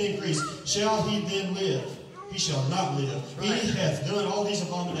taken increase, shall he then live? He shall not live. He hath done all these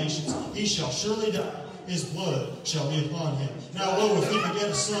abominations, he shall surely die. His blood shall be upon him. Now lo, if he beget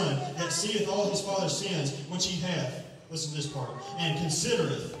a son that seeth all his father's sins, which he hath, listen to this part, and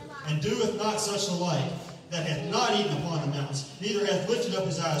considereth, and doeth not such the like, that hath not eaten upon the mountains, neither hath lifted up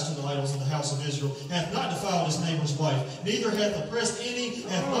his eyes to the idols of the house of Israel, hath not defiled his neighbor's wife, neither hath oppressed any,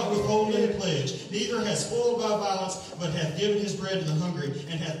 hath not withholden any pledge, neither hath spoiled by violence, but hath given his bread to the hungry,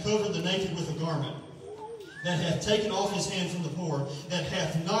 and hath covered the naked with a garment, that hath taken off his hand from the poor, that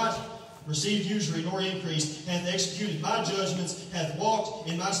hath not received usury nor increase, hath executed my judgments, hath walked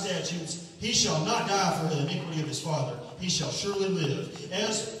in my statutes, he shall not die for the iniquity of his father. He shall surely live.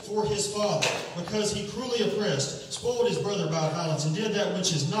 As for his father, because he cruelly oppressed, spoiled his brother by violence, and did that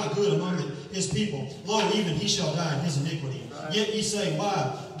which is not good among his people, lo, even he shall die in his iniquity. Yet ye say,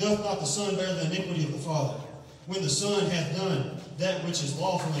 Why doth not the son bear the iniquity of the father? When the son hath done that which is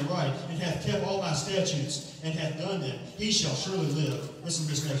lawful and right, and hath kept all my statutes, and hath done them, he shall surely live. Listen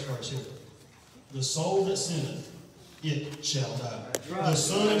to this next verse here. The soul that sinneth, it shall die. The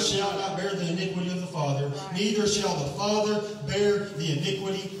son shall not bear the iniquity of the father, neither shall the father bear the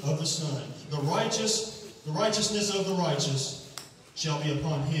iniquity of the son. The righteousness of the righteous shall be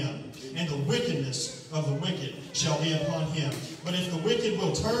upon him, and the wickedness of the wicked shall be upon him. But if the wicked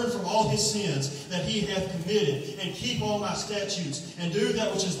will turn from all his sins that he hath committed, and keep all my statutes, and do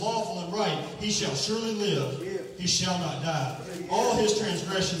that which is lawful and right, he shall surely live. He shall not die. All his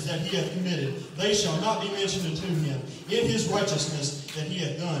transgressions that he hath committed, they shall not be mentioned unto him. In his righteousness that he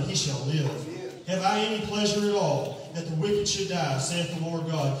hath done, he shall live. Have I any pleasure at all that the wicked should die, saith the Lord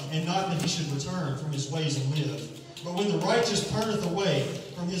God, and not that he should return from his ways and live? But when the righteous turneth away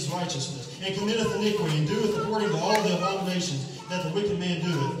from his righteousness, and committeth iniquity, and doeth according to all the abominations that the wicked man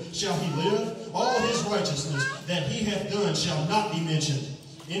doeth, shall he live? All his righteousness that he hath done shall not be mentioned.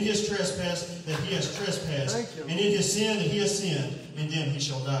 In his trespass that he has trespassed, and in his sin that he has sinned, in them he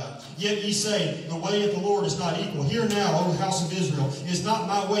shall die. Yet ye say, the way of the Lord is not equal. Hear now, O house of Israel, is not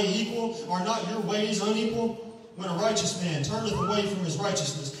my way equal? Are not your ways unequal? When a righteous man turneth away from his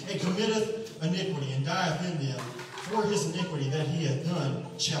righteousness, and committeth iniquity, and dieth in them, for his iniquity that he hath done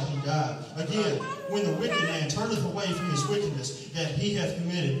shall he die. Again, when the wicked man turneth away from his wickedness that he hath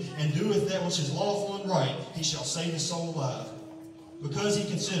committed, and doeth that which is lawful and right, he shall save his soul alive. Because he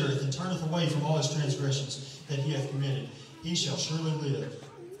considereth and turneth away from all his transgressions that he hath committed, he shall surely live.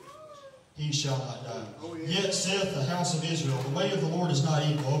 He shall not die. Yet saith the house of Israel, the way of the Lord is not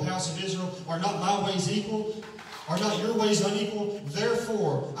equal. O house of Israel, are not my ways equal? Are not your ways unequal?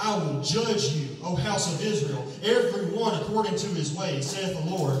 Therefore I will judge you, O house of Israel, every one according to his ways, saith the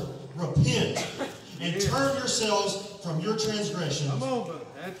Lord. Repent and turn yourselves from your transgressions,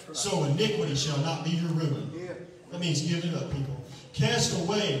 so iniquity shall not be your ruin. That means give it up, people. Cast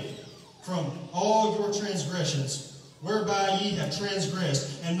away from all your transgressions, whereby ye have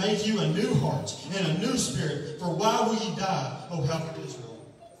transgressed, and make you a new heart and a new spirit. For why will ye die, O house of Israel?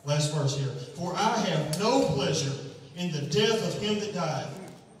 Last verse here. For I have no pleasure in the death of him that died,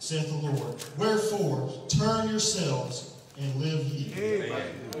 saith the Lord. Wherefore, turn yourselves and live ye. Amen.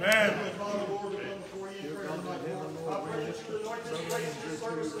 Heavenly Father, Lord, we come before you in prayer tonight, Lord. I pray that you anoint this place of this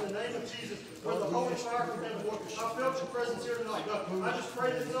service in the name of Jesus with the holy fire from heaven, Lord. I felt your presence here tonight, God. I just pray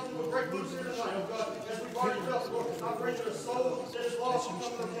that something will break loose here tonight, oh God. As we've already felt, Lord, I pray that a soul that is lost will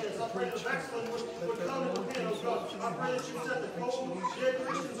come to repentance. I pray that a backslidden would come and repent, oh God. I pray that you set the cold, dead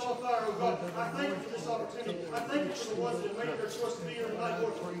Christians on fire, oh God. I thank you for this opportunity. I thank you for the ones that have made their choice to be here tonight,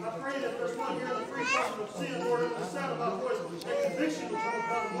 Lord. I pray that there's one here in the free person of sin, Lord, under the sound of my voice, that conviction will come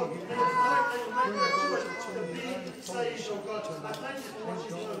upon them, Lord. And tonight they will make their choice to be saved, oh God. I thank you for what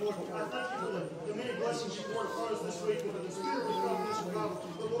you've done, Lord. I thank you for the many blessings you poured upon us this week, Lord, the spirit of providence, God.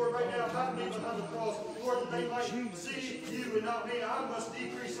 But Lord, right now, hide me behind the cross, Lord, that they might see you and not me. I must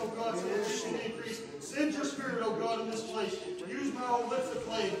decrease, oh God, so that you can increase. Send your spirit, oh God, in this place. Use my own lips of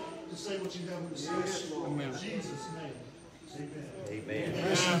clay to say what you have me to say. In Jesus' name. Amen.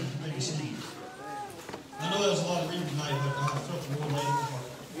 Amen. Maybe see. I know that was a lot of reading tonight, but I felt the Lord laid in my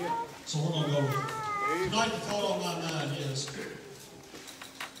heart. So we're going to go with it. Tonight, the thought on my mind is,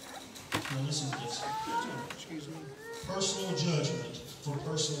 now listen to this. Personal judgment for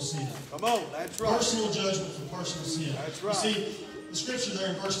personal sin. Come on, that's right. Personal judgment for personal sin. That's right. You see, the scripture there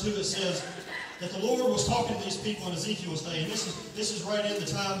in verse 2, it says that the Lord was talking to these people in Ezekiel's day, and this is right in the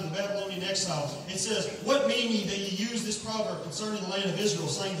time of the Babylonian exile. It says, what mean ye that ye use this proverb concerning the land of Israel,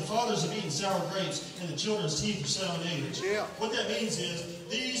 saying the fathers have eaten sour grapes, and the children's teeth are set on edge? Yeah. What that means is,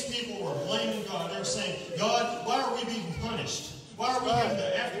 these people were blaming God. They were saying, God, why are we being punished? Why are we getting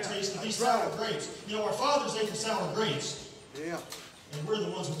the aftertaste of these sour grapes? You know, our fathers ate the sour grapes. Yeah. And we're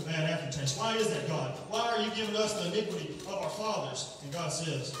the ones with the bad aftertaste. Why is that, God? Why are you giving us the iniquity of our fathers? And God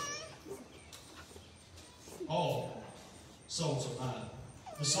says, all souls are mine.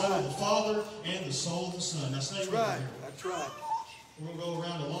 The soul of the Father and the soul of the Son. Now stay with me here. That's right. We're going to go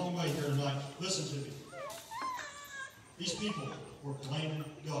around a long way here tonight. Listen to me. These people were blaming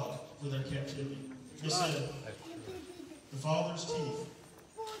God for their captivity. They said, the father's teeth,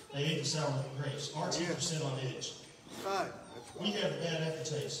 they ate the sour grapes. Our teeth are set on edge. Right. We have a bad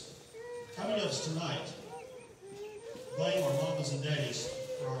aftertaste. How many of us tonight blame our mamas and daddies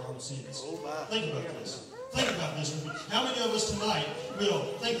for our own sins? Think about this. Think about this with me. How many of us tonight will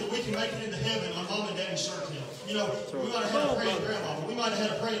think that we can make it into heaven on mom and daddy's shirt tail? You know, we might have had a praying grandmama. We might have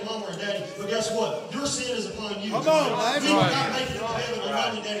had a praying mama or daddy. But guess what? Your sin is upon you. Come on, that's we will right. not make it into heaven on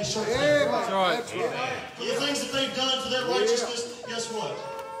mom and daddy's shirt tail. That's right. The things that they've done for their righteousness, guess what?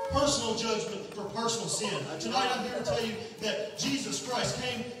 Personal judgment for personal sin. Tonight I'm here to tell you that Jesus Christ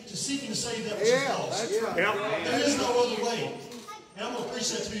came to seek and to save that which is lost. That's right. There is no other way. And I'm going to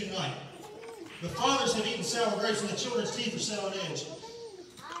preach that to you tonight. The fathers have eaten sour grapes and the children's teeth are set on edge.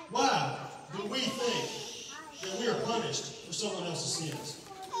 Why do we think that we are punished for someone else's sins?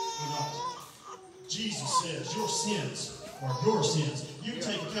 We're not. Jesus says your sins are your sins. You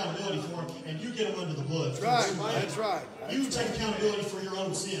take accountability for them and you get them under the blood. That's right. That's right. You take accountability for your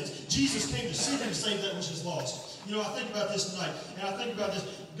own sins. Jesus came to seek and to save that which is lost. You know, I think about this tonight, and I think about this.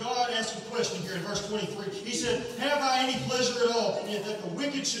 God asked a question here in verse 23. He said, have I any pleasure at all in that the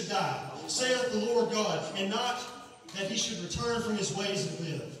wicked should die, saith the Lord God, and not that he should return from his ways and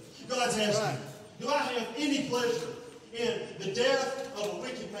live? God's asking, do I have any pleasure in the death of a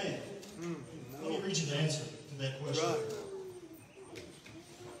wicked man? Let me read you the answer to that question.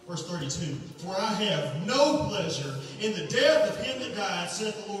 Verse 32, for I have no pleasure in the death of him that died,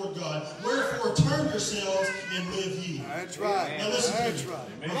 saith the Lord God. Wherefore turn yourselves and live ye. That's right. Now listen to That's me. right.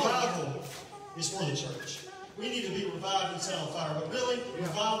 Revival is for the church. We need to be revived and set on fire. But really,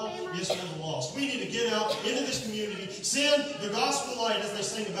 revival is for the lost. We need to get out into this community, send the gospel light as they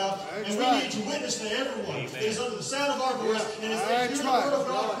sing about, and we need to witness to everyone that is under the sound of our voice. And as they hear the word of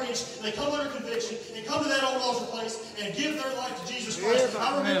God preached, they come under conviction and come to that old altar place and give their life to Jesus Christ.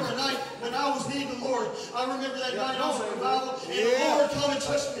 I remember a night when I was needing the Lord. I remember that night I was at revival, and the Lord come and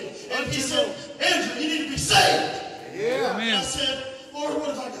touched me. And he said, Andrew, you need to be saved. Yeah. And I said, Lord,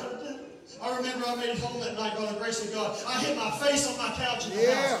 what have I got to do? I remember I made it home that night by the grace of God. I hit my face on my couch in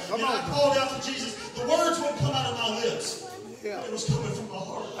the house. And I called out to Jesus. The words wouldn't come out of my lips. It was coming from my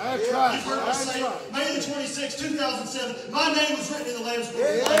heart. That's right. You've heard me say, May the 26th, 2007, my name was written in the Lamb's Book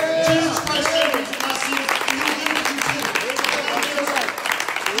of Life. Jesus Christ saved me from my sins, and He will do it too.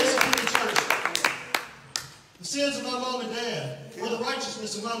 Listen to me, church. The sins of my mom and dad, or the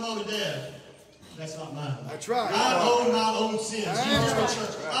righteousness of my mom and dad, that's not mine. That's right. I own my own sins. That's You hear me, right.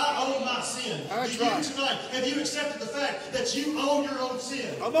 church? I own my sin. That's You right. tonight, have you accepted the fact that you own your own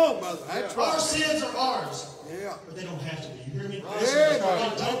sin? Come on, brother. That's Our right. sins are ours. Yeah. But they don't have to be. You hear me? Yeah. They don't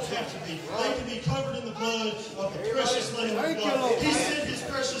have to be. They can be covered in the blood of the precious Lamb of Thank you, God. Lord. He sent His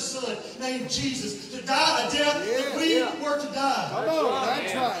precious Son, named Jesus, to die a death that we were to die. Come on.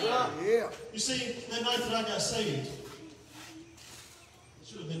 That's right. Yeah. You see, that night that I got saved, it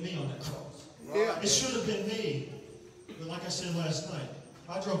should have been me on that cross. Yeah. It should have been me. But like I said last night,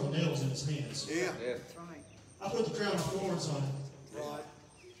 I drove the nails in His hands. Yeah. I put the crown of thorns on Him. Right.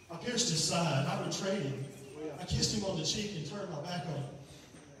 I pierced His side. I betrayed Him. I kissed Him on the cheek and turned my back on Him.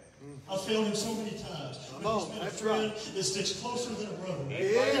 I failed Him so many times. But He's been a friend that sticks closer than a brother.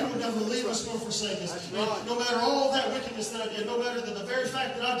 He would never leave us nor forsake us. And no matter all that wickedness that I did, no matter the very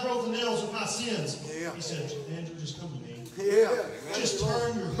fact that I drove the nails with my sins, He said, Andrew, just come to me. Yeah. Just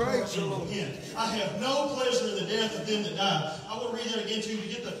turn your heart and repent. I have no pleasure in the death of them that die. I want to read that again to you to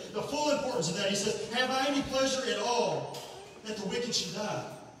get the full importance of that. He says, have I any pleasure at all that the wicked should die?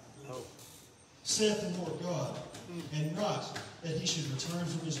 Saith the Lord God, and not that he should return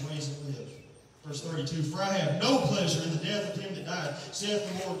from his ways and live. Verse 32, for I have no pleasure in the death of him that died, saith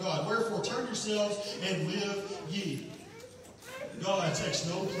the Lord God. Wherefore turn yourselves and live ye. God takes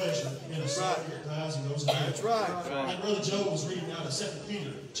no pleasure in a soul that dies and goes to hell. That's right. Like Brother Joe was reading out of 2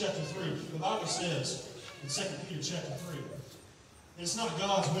 Peter chapter 3. The Bible says in 2 Peter chapter 3, it's not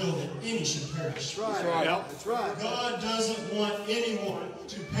God's will that any should perish. That's right. That's right. God doesn't want anyone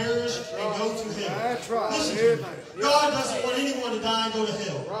to perish and go to hell. That's right. Listen to me. God doesn't want anyone to die and go to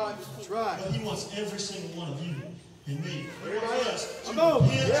hell. That's right. But He wants every single one of you and me. He wants us to Come on.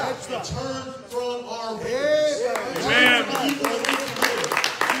 repent That's and right. turn from our wickedness. Amen. Turn from the evil that we committed.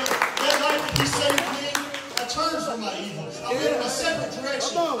 You know, that night that He saved me, I turned from my evil. I went in a separate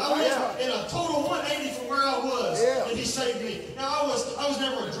direction. Come on. I went in a total 180 from where I was, and He saved me. Now, I was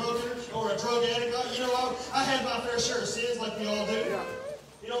never a drunkard or a drug addict. I had my fair share of sins like we all do.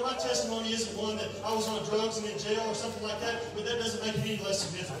 You know, my testimony isn't one that I was on drugs and in jail or something like that, but that doesn't make it any less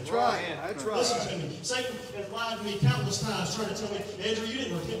significant. That's right. That's right. Listen to me. Satan has lied to me countless times trying to tell me, Andrew, you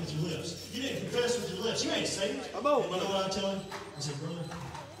didn't repent with your lips. You didn't confess with your lips. You ain't saved. Come on. And you know what I tell him? I said, brother,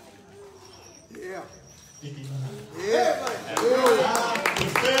 Yeah. get thee behind. Yeah. I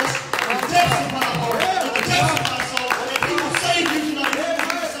confess in the depths of my heart, in the depths of my soul, and He will save you tonight.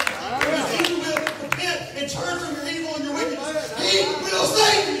 Because He will repent and turn from your evil and your wickedness. He will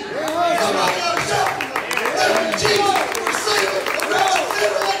save you. Somebody ought to shout thank you, Jesus, for saving a wretched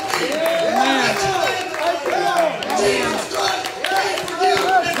sinner like me. Jesus Christ came for you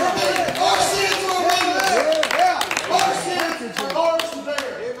and for me. Our sins are around us. Our sins are ours to bear.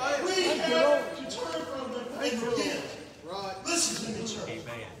 We have to turn from them and repent. Listen to me,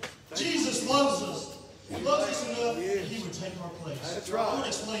 church. Jesus loves us. He loves us enough that He would take our place. That's right. I want to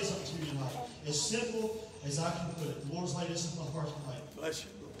explain something to you tonight. As simple as I can put it. The Lord's laid this in my heart tonight. Bless you,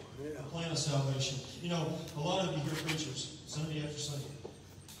 Lord. The plan of salvation. You know, a lot of you hear preachers Sunday after Sunday,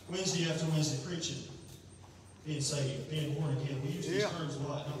 Wednesday after Wednesday preaching, being saved, being born again. We use these terms a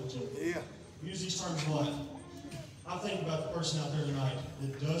lot, don't we, Jim? Yeah. We use these terms a lot. I'm thinking about the person out there tonight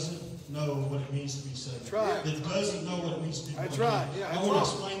that doesn't know what it means to be saved. That's right. That doesn't know what it means to be born That's again. right. Yeah, I want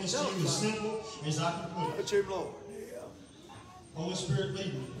to explain this to you as simple as I can put it. Bless you, Lord. Yeah. Holy Spirit,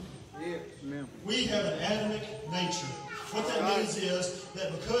 lead me. Yeah. Amen. We have an Adamic nature. What that means is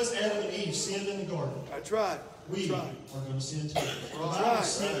that because Adam and Eve sinned in the garden, That's right. we That's are right. going to sin too. The Bible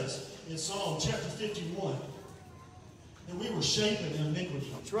says in Psalm chapter 51, that we were shapen in iniquity.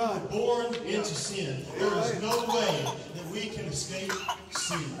 That's right. We were born into sin. There is no way that we can escape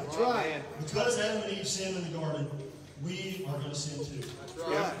sin. That's right. Because Adam and Eve sinned in the garden, we are going to sin too. That's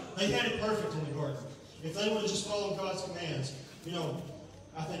right. They had it perfect in the garden. If they would have just followed God's commands, you know,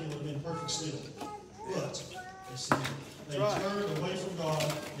 I think it would have been perfect still. But they sinned. They turned away from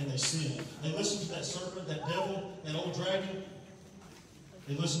God and they sinned. They listened to that serpent, that devil, that old dragon.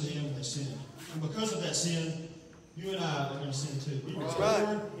 They listened to him and they sinned. And because of that sin, you and I are going to sin too. We were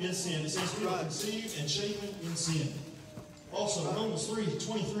born in sin. It says we were conceived and shapen in sin. Also, Romans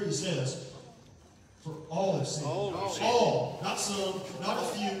 3:23 says, for all have sinned. All. Not some, not a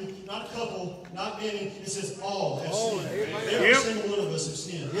few, not a couple, not many. It says all have sinned. Every single one of us have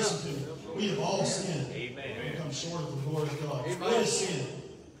sinned. Listen to me. We have all sinned. And come short of the glory of God. What is sin?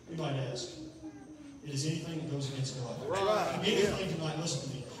 You might ask. It is anything that goes against God. Anything tonight, listen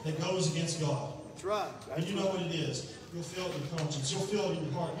to me, that goes against God. That's right. And you know what it is. You'll feel it in your conscience. You'll feel it in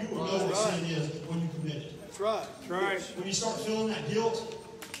your heart. You will know what sin is when you commit it. That's right. That's right. When you start feeling that guilt,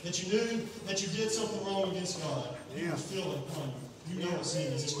 that you knew that you did something wrong against God, you will feel it upon you. You know what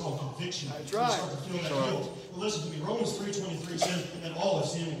sin is. It's called conviction. That's right. You start to feel that guilt. Well, listen to me. Romans 3:23 says that all have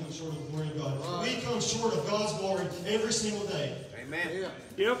sinned and come short of the glory of God. We come short of God's glory every single day. Amen.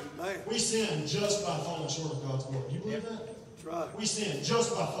 Yep. We sin just by falling short of God's glory. You believe that? That's right. We sin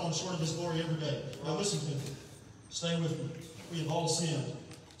just by falling short of His glory every day. Now listen to me. Stay with me. We have all sinned.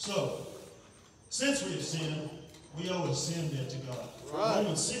 So, since we have sinned, we owe a sin debt to God. Right.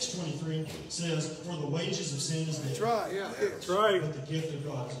 Romans 6:23 says, for the wages of sin is death. That's right. Yeah. That's right. But the gift of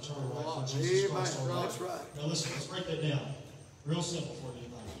God is eternal life through Jesus Christ our Lord. That's right. Now listen, let's break that down. Real simple for you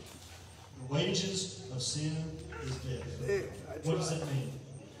tonight. The wages of sin is death. What does that mean?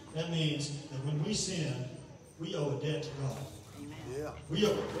 That means that when we sin, we owe a debt to God. Yeah. We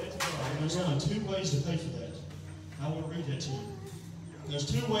owe a debt to God. And there's only two ways to pay for that. I want to read that to you. There's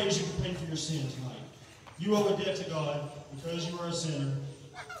two ways you can pay for your sin tonight. You owe a debt to God because you are a sinner.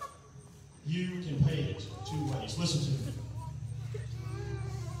 You can pay it two ways. Listen to me.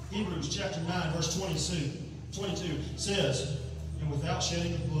 Hebrews chapter 9, verse 22 says, and without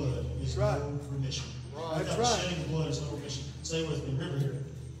shedding of blood is no remission. Without shedding of blood is no remission. Say with me, river here.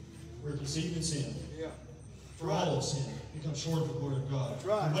 We're conceived in sin. Yeah. For all of sin, we come short of the glory of God.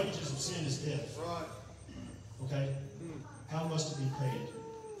 Right. The wages of sin is death. Right. Okay? How must it be paid?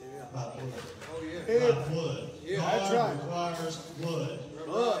 Yeah. By blood. Oh, yeah. By blood. Yeah, God that's right. requires blood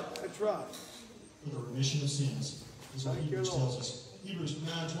Blood. That's right. for the remission of sins. Is what Thank you, Hebrews Lord. tells us. Hebrews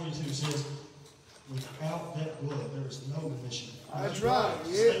 9:22 says, without that blood, there is no remission. That's right.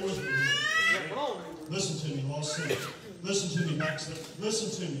 Stay Yeah. with me. Come on. Listen to me, lost sinner. Listen to me, backslider.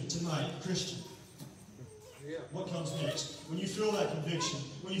 Listen to me tonight, Christian. Yeah. What comes next? When you feel that conviction,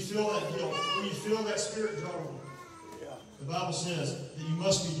 when you feel that guilt, when you feel that spirit drawing, Yeah. the Bible says that you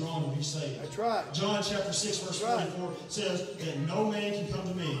must be drawn to be saved. That's right. John chapter 6, verse Right. 44 says that no man can come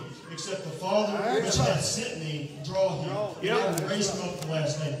to me except the Father That's which right. hath sent me draw him. And Yeah, I will that's raise right. him up the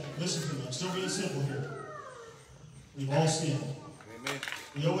last day. Listen to me. I'm still being simple here. We've all sinned. Amen.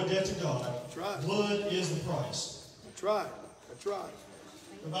 We owe a debt to God. That's right. Blood is the price. That's right. That's right.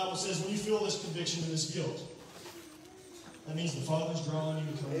 The Bible says when you feel this conviction and this guilt, that means the Father's drawing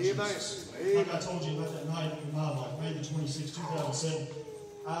you to come to Amen. Jesus. Amen. Like I told you about that night in my life, May the 26th, 2007,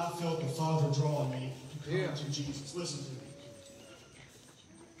 I felt the Father drawing me to come to Jesus. Listen to me.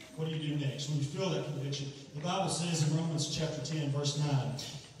 What do you do next? When you feel that conviction, the Bible says in Romans chapter 10, verse 9,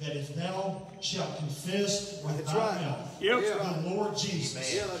 that if thou shalt confess with That's thy right. mouth Yep. the Lord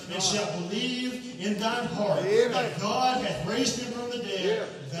Jesus, Yeah, that's and right. shalt believe in thine heart Amen. that God hath raised him from the dead,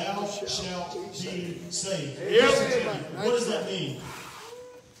 Yeah. thou shalt be saved. Yep. Listen to me. Amen. What does that mean?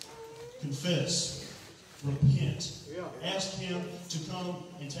 Confess. Repent. Yeah. Ask him to come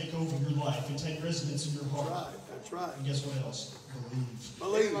and take over your life and take residence in your heart. Right. That's right. And guess what else?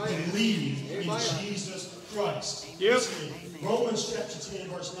 Believe. Believe in Amen. Jesus Christ. Yep. Listen to me. Romans chapter 10,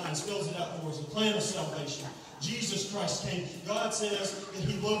 verse 9 spells it out for us. The plan of salvation. Jesus Christ came. God says that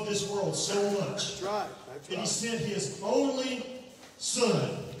he loved this world so much That's right. That's that he right. sent his only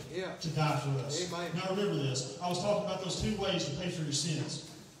Son Yeah. to die for us. Amen. Now remember this. I was talking about those two ways to pay for your sins.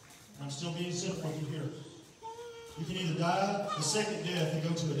 I'm still being simple with you here. You can either die the second death and go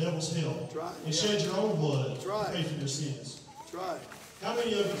to a devil's hell That's right. and Yeah. shed your own blood That's right. to pay for your sins. That's right. How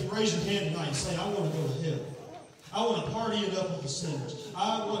many of you can raise your hand tonight and say, I want to go to hell? I want to party it up with the sinners.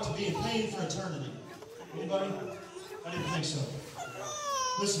 I want to be in pain for eternity. Anybody? I didn't think so.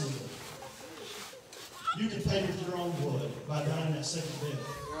 Listen to me. You can pay with your own blood by dying that second death.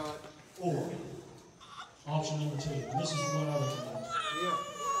 Right. Or, option number 2, and this is the one I recommend.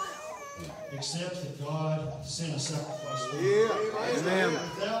 Yeah. If except that God sent a sacrifice for Yeah. Amen.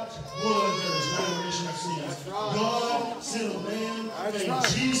 Without blood, there is no remission of sins. God sent a man named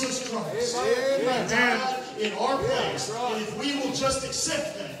Jesus Christ. He died in our place. And if we will just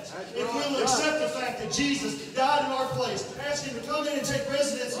accept that, if we will accept the fact that Jesus died in our place, ask Him to come in and take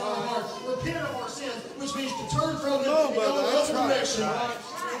residence in our heart, repent of our sins, which means to turn from them and go in the other direction,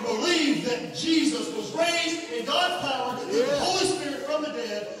 and believe that Jesus was raised in God's power through the Holy Spirit from the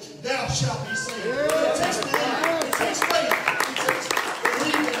dead, thou shalt be saved. It takes belief. It takes faith. It takes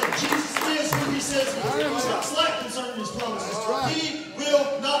believing that Jesus is who He says He is. He's not slack concerning His promises. He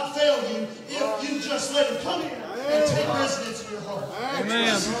will not fail you if you just let Him come in and take residence in your heart.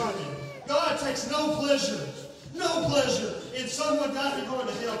 Amen. God takes no pleasure in someone not going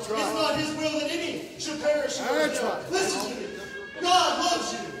to hell. It's not His will that any should perish and go to hell. Listen to me. God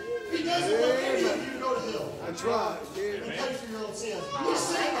loves you. He doesn't want any of you to go to hell. That's right. And pay for your own sins. He's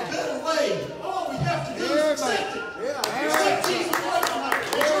saying a better way. All we have to do is accept it. Accept Jesus Christ as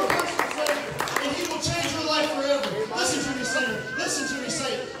your personal Savior, and He will change your life forever. Listen to me, sinner. Listen to me,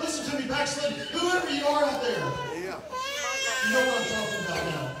 saint. Listen to me, backslidden. Whoever you are out there. You know what I'm talking about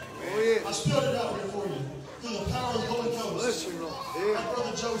now. I spilled it out here for you. Through the power of the Holy Ghost. Like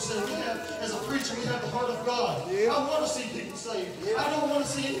Brother Joe said, as a preacher, we have the heart of God. I want to see people saved. I don't want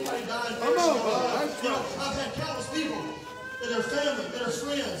to see anybody dying. I've had countless people and their family, and their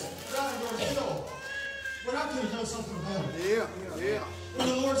friends dying going to hell. But I could have done something about it. When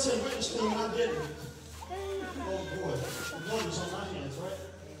the Lord said, witness to me, I didn't. Oh boy, the blood was on my hands, right?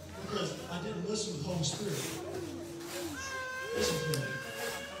 Because I didn't listen to the Holy Spirit. Listen to me.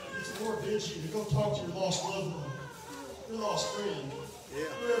 If the Lord bids you to go talk to your lost loved one, your lost friend,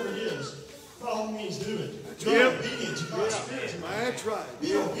 whoever it is, by all means do it. Be obedient to God's Spirit. That's right.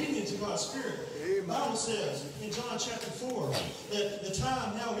 Be obedient to God's Spirit. The Bible says in John chapter 4 that the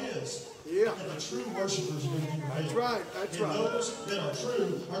time now is that the true worshipers are going to be revealed. That's right. That's right. And those that are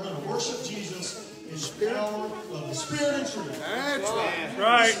true are going to worship Jesus in the power of the Spirit and truth. That's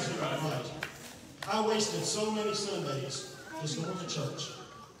right. Right. I wasted so many Sundays just going to church,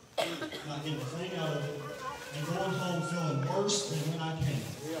 not getting a thing out of it, and going home feeling worse than when I came.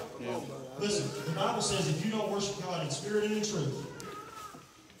 Listen, the Bible says if you don't worship God in spirit and in truth,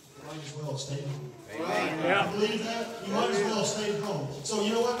 you might as well have stayed home. You believe that? You might as well have stayed home. So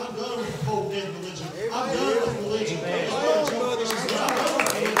you know what? I'm done with the cold dead religion. I'm done with religion. I'm done with religion. I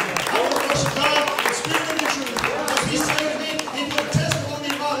want to worship God in spirit and in truth. Because He saved me, He put a testimony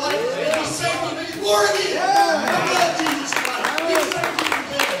in my life, and He saved me before again. I love Jesus Christ. He saved me from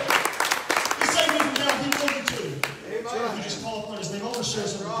death. He saved me from down. He told me to. You just call upon His name. I want to share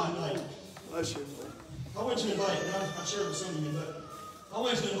something with you tonight. Bless you. I went to invite, I shared with some of you, but I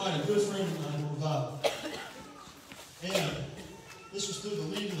went to invite a good friend of mine to revival. And this was through the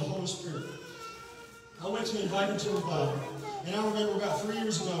leading of the Holy Spirit. I went to invite him to revival. And I remember about 3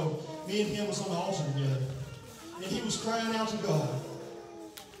 years ago, me and him was on the altar together. And he was crying out to God,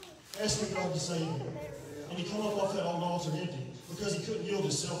 asking God to save him. And he come up off that old altar empty because he couldn't yield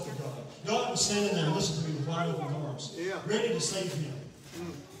himself to God. God was standing there, listen to me, with wide open arms, ready to save him.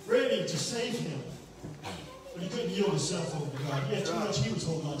 Ready to save him. But he couldn't yield himself over to God. He had too much he was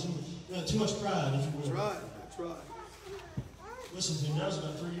holding on to. Too much pride, if you will. That's right. That's right. Listen to him. That was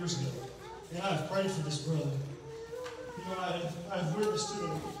about 3 years ago. And I've prayed for this brother. You know, I've witnessed to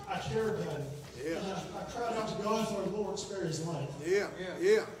him. I cared about him. And I cried out to God for the Lord to spare his life.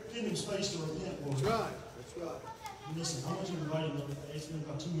 Give him space to repent, Lord. That's right. That's right. And listen, I went to invite him. It's been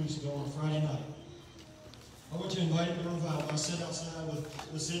about 2 weeks ago on Friday night. I went to invite him to revival. I sat outside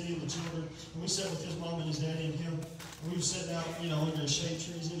with Cindy and the children, and we sat with his mom and his daddy and him. And we were sitting out, you know, under the shade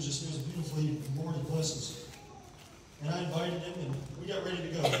trees. It was a beautiful evening. The Lord had blessed us. And I invited him, and we got ready to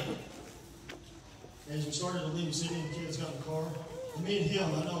go. And as we started to leave, Cindy and the kids got in the car. And me and him,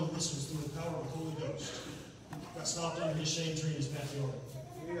 I know this was through the power of the Holy Ghost, got stopped under his shade tree in his backyard.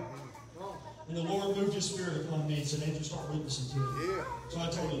 And the Lord moved His Spirit upon me and said, Andrew, start witnessing to him. So I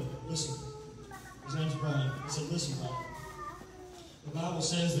told him, listen. His name's Brian. I said, listen, Brian. The Bible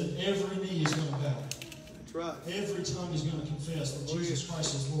says that every knee is going to bow. That's right. Every tongue is going to confess that Jesus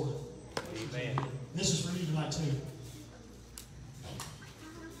Christ is Lord. Amen. This is for you tonight, too.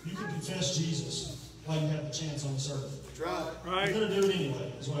 You can confess Jesus while you have the chance on this earth. That's right. You're going to do it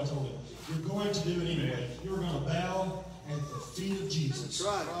anyway, is what I told him. You're going to do it anyway. You are going to bow at the feet of Jesus. That's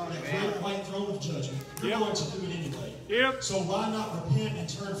right. That great white throne of judgment. You're going to do it anyway. So why not repent and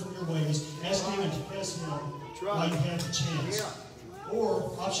turn from your ways? Ask Him and confess Him while you have the chance.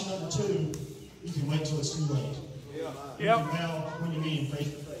 Or, option number 2, you can wait till it's too late. You can bow when you meet Him face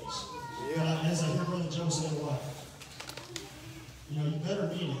to face. And as I hear Brother Joe say a lot, You know, you better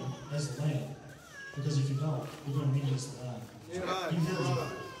meet him as the Lamb. Because if you don't, you're going to meet him as the Lamb. You hear me?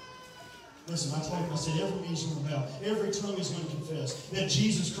 Listen, I told him, I said, every knee's going to bow. Every tongue is going to confess that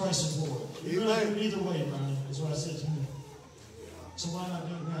Jesus Christ is Lord. You're going to do it either way, Brian, is what I said to him. So why not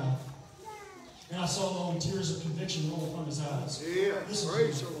do it now? And I saw long tears of conviction roll upon his eyes. Listen,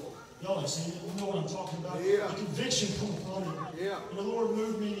 praise the Lord. Y'all have seen it. You know what I'm talking about. The conviction come upon him. And the Lord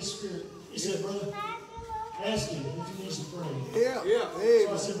moved me in his spirit. He said, brother, ask him if he needs to pray.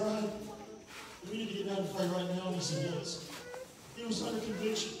 So I said, Brian, we need to get down and pray right now. And he said, yes. He was under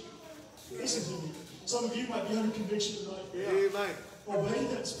conviction. Listen to me. Some of you might be under conviction tonight. Amen. Obey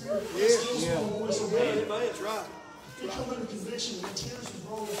that spirit. Still small voice. Obey it. That's right. We come under conviction and the tears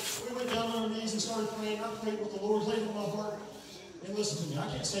were rolling. We went down on our knees and started praying. I prayed with the Lord, laid on my heart. And listen to me, I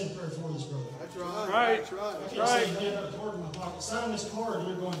can't say the prayer for this brother. That's right. Right. That's right. I can't say, hey, I got a card in my pocket. Sign this card and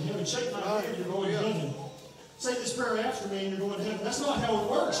you're going to heaven. Shake my hand, you're going to heaven. Say this prayer after me and you're going to heaven. That's not how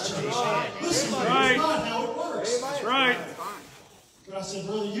it works, church. Listen to me, it's not how it works. That's right. But I said,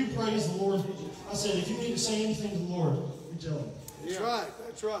 brother, you praise the Lord. I said, if you need to say anything to the Lord, you tell him. That's right.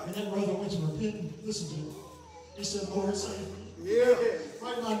 That's right. And that brother went to repent. Listen to him. He said, Lord, save me.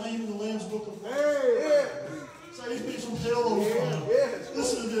 Write my name in the Lamb's Book of Life. Save me from hell, oh God.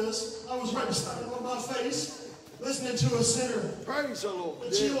 Listen to this. I was right beside him on my face, listening to a sinner. Praise the Lord. The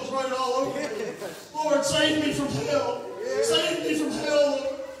chills right all over me. Lord, save me from hell. Save me from hell,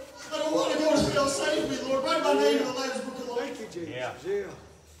 Lord. I don't want to go to hell. Save me, Lord. Write my name in the Lamb's Book of Life. Thank you, Jesus. Yeah.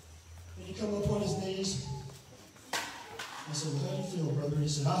 And he come up on his knees. I said, well, how do you feel, brother? He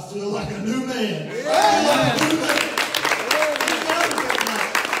said, I feel like a new man. I feel like a new man.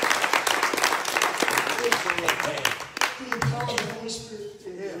 Through the power of the Holy Spirit.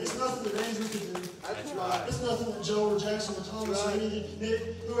 It's nothing that Andrew can do. That's right. It's nothing that Joe or Jackson or Thomas or anything, Nick,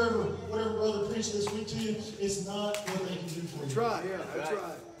 whoever, whatever brother preached this week to you, it's not what they can do for you. That's right. Yeah. That's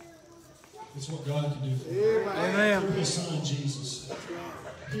right. It's what God can do for you. Amen. Through His Son, Jesus.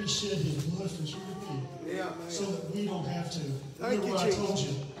 He shed His blood for you and me. So that we don't have to. Remember what I told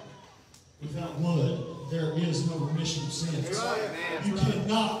you. Without blood, there is no remission of sins. You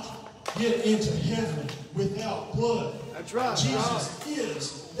cannot get into heaven without blood. That's right. Jesus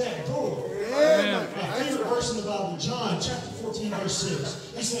is that door. Amen. My favorite verse in the Bible, John chapter 14, verse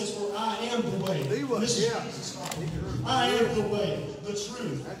 6. He says, for I am the way. This is Jesus talking here. I am the way, the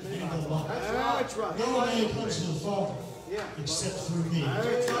truth, and the life. That's right. No man comes to the Father except through me.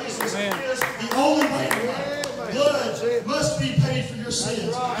 Jesus Amen. is the only way to life. Blood must be paid for your sins. Do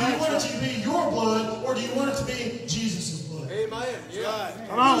you want it to be your blood, or do you want it to be Jesus' blood? Amen. Right.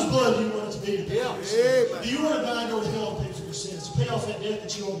 Whose blood do you want it to be to pay for your sins? Do you want to die and go to hell and pay for your sins, to pay off that debt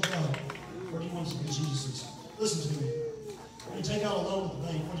that you owe to God? Or do you want it to be Jesus'? Listen to me. When you take out a loan at the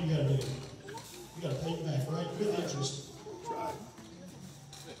bank, what do you got to do? You got to pay it back, right? With interest. That's right.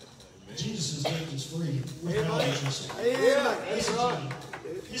 Jesus' gift is free without interest. Listen to me.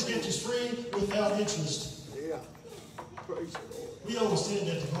 His gift is free without interest. Praise the Lord. We always did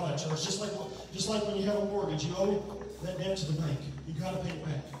that to God, church. Just like when you have a mortgage, you owe that debt to the bank. You got to pay it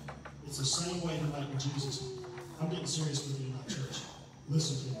back. It's the same way tonight with Jesus. I'm getting serious with you tonight, church.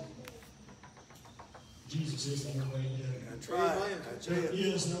 Listen to me. Jesus is the only way to heaven. That's right. There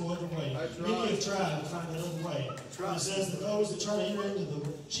is no other way. Many have tried to find that other way. It says that those that try to enter into the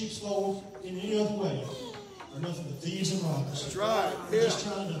sheep's fold in any other way are nothing but thieves and robbers. That's right. They're just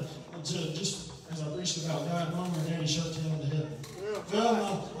trying to just as I preached about God, Mama and Daddy shoved him into heaven.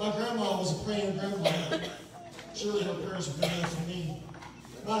 Well, my grandma was a praying grandma. Surely her prayers were good enough for me.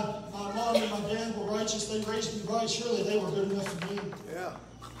 My mom and my dad were righteous. They raised me right. Surely they were good enough for me.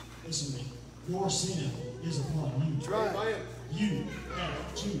 Listen to me. Your sin is upon you. That's right. You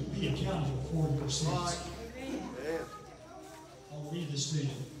have to be accountable for your sins. I'll read this to you.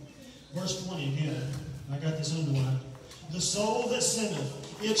 Verse 20 again. I got this underlined. The soul that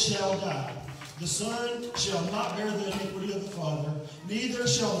sinneth, it shall die. The Son shall not bear the iniquity of the Father, neither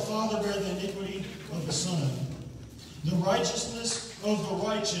shall the Father bear the iniquity of the Son. The righteousness of the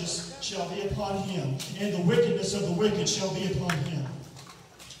righteous shall be upon him, and the wickedness of the wicked shall be upon him.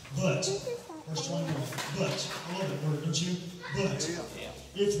 But, verse 21, but, I love that word, don't you? But,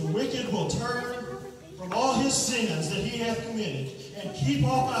 if the wicked will turn from all his sins that he hath committed, and keep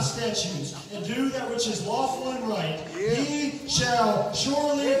all my statutes, and do that which is lawful and right, he shall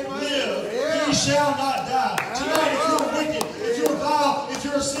surely live. He shall not die. Tonight, if you're wicked, if you're vile, if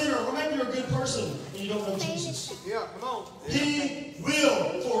you're a sinner, or maybe you're a good person, and you don't know Jesus, Come on. He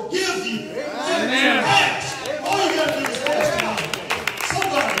will forgive you. Ask. All you got to do is ask tonight.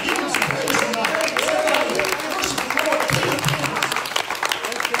 Somebody, give him some praise tonight. Somebody, worship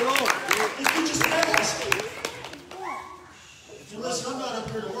the Lord. If you just ask. If you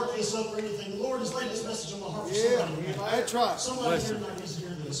here to work this up or anything. The Lord has laid this message on my heart for somebody tonight. That's right. Somebody here tonight needs to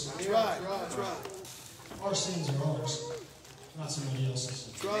hear this. That's right. That's right. Our sins are ours, not somebody else's.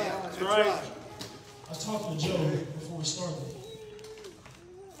 That's right. That's right. I was talking to Joe before we started.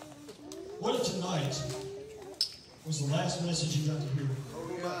 What if tonight was the last message you got to hear?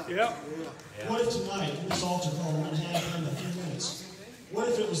 Yep. What if tonight, in this altar call we're going to have in a few minutes, what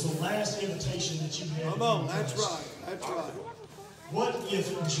if it was the last invitation that you had? Come on. That's right. That's right. What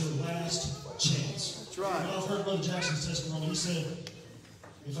if it was your last chance? That's right. You know, I've heard Brother Jackson's testimony. He said,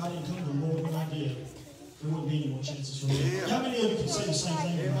 if I didn't come to the Lord when I did, there wouldn't be any more chances for me. Yeah. How many of you can say the same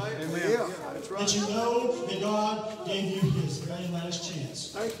thing tonight? Yeah. That's right. That you know that God gave you His very last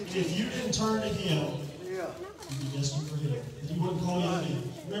chance. Thank you, And if you didn't turn to Him, Yeah. you'd be destined for Him. And He wouldn't call you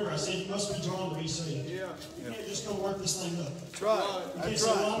in. Remember, I said you must be drawn to be saved. Yeah. You can't just go work this thing up. That's right. You can't That's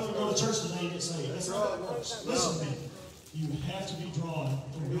say, well, I'm right. going to go to church today and get saved. That's not how it works. Listen to me. You have to be drawn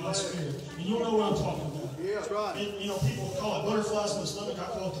from God's Spirit. And you'll know what I'm talking about. Yeah. That's right. And, you know, people call it butterflies in the stomach.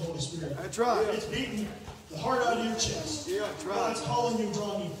 I call it the Holy Spirit. That's right. It's beating the heart out of your chest. Yeah. That's right. God's calling you,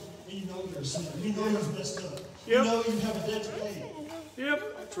 drawing you, and you know you're a sinner. You know you've messed up. You Yep. know you have a debt to pay.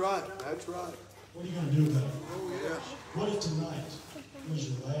 Yep. That's right. That's right. What are you going to do about it? Oh, yeah. What if tonight was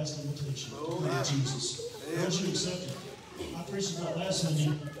your last invitation to come to Jesus? Don't you accept it? I preached about last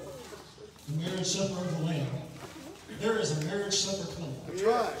Sunday the marriage supper of the Lamb. There is a marriage supper coming. That's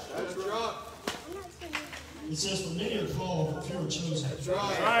right. That's right. It says, for many are called, but few are chosen. That's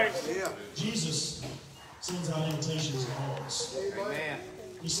right. Right. Yeah. Jesus sends out invitations to all of us. Amen.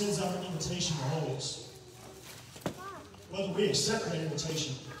 He sends out an invitation to all of us. Whether we accept that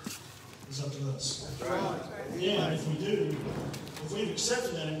invitation is up to us. Right. And if we do, if we've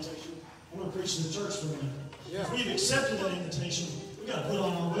accepted that invitation, I'm going to preach to the church for a minute. If we've accepted that invitation, we've got to put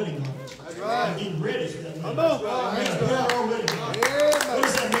on our wedding garment. That's right. And be ready for that wedding. Come on. We've got to put on our wedding garment. Yeah. What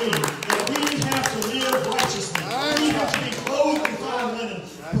does that mean? That we have to live righteously. We have to be clothed in fine linen,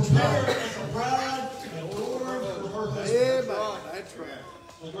 prepared as a bride adorned for her husband. Yeah, man. That's right.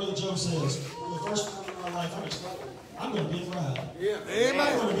 Like Brother Joe says, for the first time in my life, I'm going to be a bride. Yeah. I'm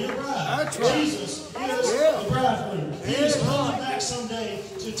Amen. going to be a bride. That's right. Jesus is the bridegroom. He is coming back someday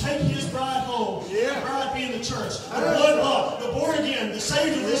to take his bride home. Yeah. The bride being the church. The blood bought, the born again, the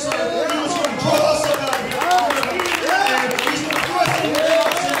saved of this earth. He was going to draw us up out of here. We're going to be there. He's going to thrust in the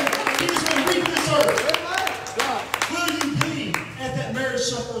house. He's going to reap this earth. Will you be at that marriage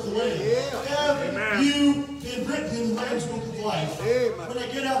supper of the Lamb? Yeah. Have you been written in the Lamb's Book of Life? Amen. When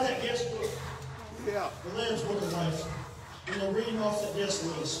they get out that guest book, Yeah. the Lamb's Book of Life, when they're reading off that guest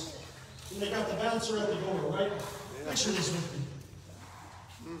list, and they got the bouncer at the door, right? Picture this with me.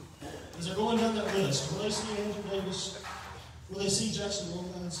 As they're going down that list, will they see Andrew Davis? Will they see Jackson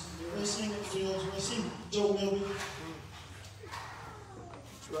Romans? Will they see Nick Fields? Will they see Joe Milby?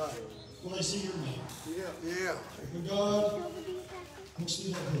 That's right. Will they see your name? Yeah. Yeah. When God looks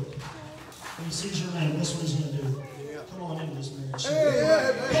through that book, and He sees your name, that's what He's going to do. Come on into this marriage.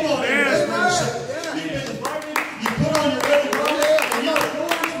 Come on into this marriage. You've been invited. You put on your wedding garment, and you're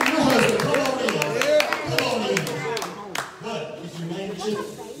born from your husband. Come on in. Come on in. But if your name is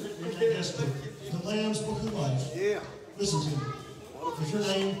written in that guest book, the Lamb's Book of Life, listen to me. If your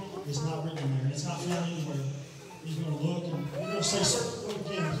name is not written in there, and it's not found anywhere, He's going to look and you're going to say, look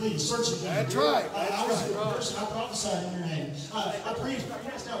again, please, search again. That's right. I was a person, I prophesied in your name. I preached, I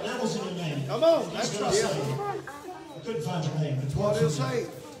cast out devils in your name. Come on. He's That's going to right. say, I couldn't find your name. But What he'll say.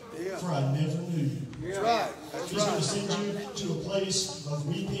 for I never knew you. That's right. That's He's going to right. send you to a place of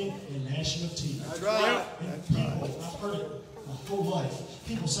weeping and gnashing of teeth. That's right. And people, I've heard it my whole life.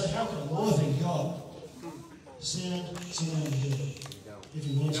 People say, how can a loving God send someone to hell? If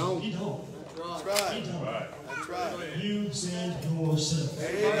He wants you. He don't. That's right. He don't. That's right. You send yourself.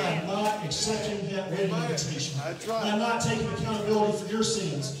 I'm not accepting that wedding invitation. That's right. I'm not taking accountability for your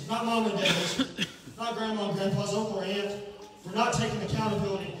sins. Not mom and dad's. Not grandma and grandpa's, uncle or aunt. We're not taking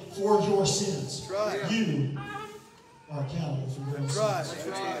accountability for your sins. That's right. You are accountable for your own That's right. sins.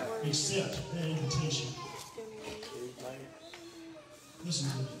 That's right. Accept that invitation. Listen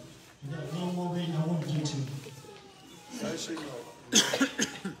to me. I've got one more reading I want to do to you. That's it.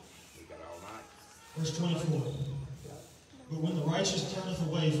 Verse 24. But when the righteous turneth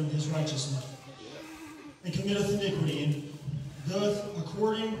away from his righteousness, and committeth iniquity, and doth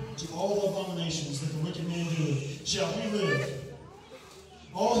according to all the abominations that the wicked man doeth, shall he live.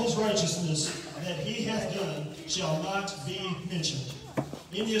 All his righteousness that he hath done shall not be mentioned.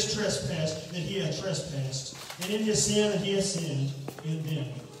 In his trespass that he hath trespassed, and in his sin that he hath sinned, in them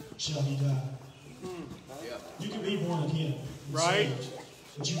shall he die. You can be born again, and Right. saved,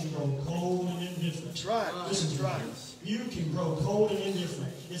 but you can grow cold and indifferent. That's right. Listen That's to right. me. You can grow cold and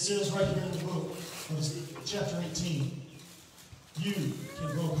indifferent. It says right here in the book of Ezekiel, chapter 18. You can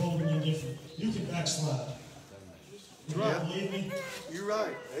grow cold and indifferent. You can backslide. You don't believe me? You're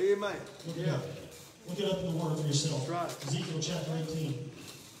right. Amen. Look it up. Look it up in the Word for yourself. Right. Ezekiel chapter 18.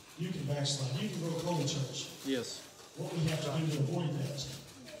 You can backslide. You can grow cold, church. Yes. What we have to do to avoid that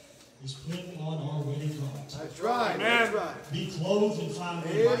is put on our wedding garment. That's right. That's right. Be clothed in fine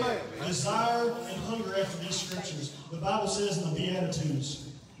linen. Desire and hunger after these scriptures. The Bible says in the Beatitudes,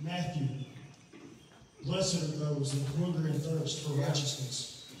 Matthew, blessed are those that hunger and thirst for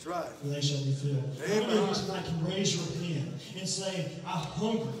righteousness. That's right. For they shall be filled. How many of you tonight can raise your hand and say, I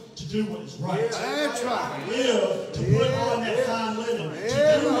hunger to do what is right. That's right. I live to put on that fine linen.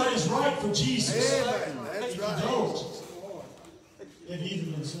 To do what is right for Jesus. That's If right. you don't, have you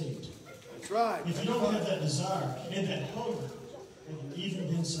even been saved? That's right. If you don't have that desire and that hunger, have you even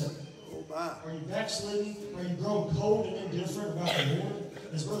been saved? Oh, my. Are you backsliding? Are you grown cold and indifferent about the Lord?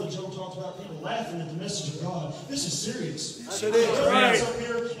 As Brother Joe talks about, people laughing at the message of God. This is serious. Yes, it is. Whoever gets up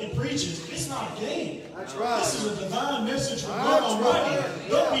here and preaches, it's not a game. That's right. This is a divine message from God Almighty.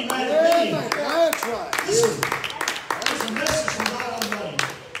 Don't be mad at me. That's right. This is a message from God Almighty.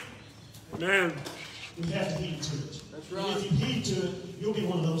 Amen. We have to heed to it. That's right. And if you heed to it, you'll be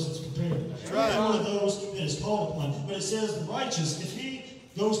one of those that's prepared. That's right. One of those that is called upon. But it says the righteous, if he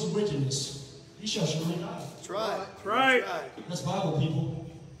goes to wickedness, he shall surely die. That's right. That's right. That's Bible, people.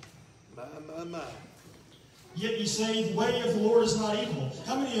 My. Yet you say the way of the Lord is not equal.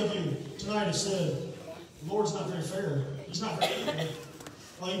 How many of you tonight have said the Lord's not very fair? He's not very equal.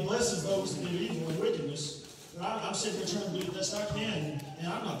 Well, he blesses those that do evil and wickedness. But I'm sitting here trying to do the best I can, and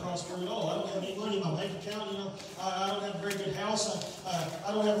I'm not prospering at all. I don't have any money in my bank account. You know, I don't have a very good house.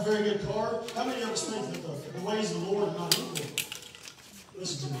 I don't have a very good car. How many of us think that the ways of the Lord are not equal?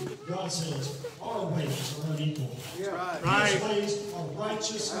 Listen to me. God says our ways are unequal. Yeah. His ways are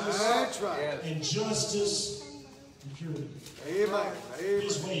righteousness That's right. and justice and purity. Amen.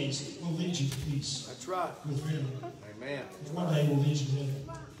 His ways will lead you to peace That's right. with Him. Amen. And one day will lead you to heaven.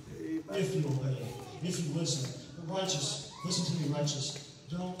 Amen. If you obey, if you listen. The righteous, listen to me, righteous.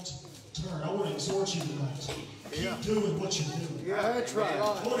 Don't turn. I want to exhort you tonight. Keep doing what you're doing. Yeah, that's right. I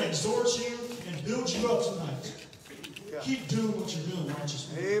want to exhort you and build you up tonight. Yeah. Keep doing what you're doing,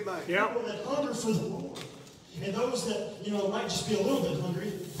 righteous men. Amen. People that hunger for the Lord. And those that, might just be a little bit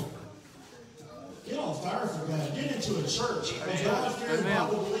hungry. Get on fire for God. Get into a church. A God-fearing,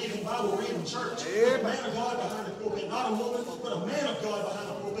 Bible-believing, Bible-reading church. With a man of God behind the pulpit. Not a woman, but a man of God behind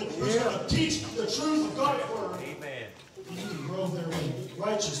the pulpit who's going to teach the truth of God's word. Amen. And you can grow therein.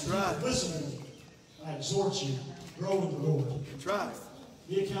 Righteous people, right. listen to me. I exhort you. Grow in the Lord. That's right.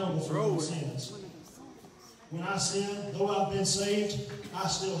 Be accountable for your sins. When I sin, though I've been saved, I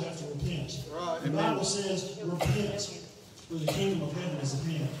still have to repent. Right. The Bible says, repent, for the kingdom of heaven is at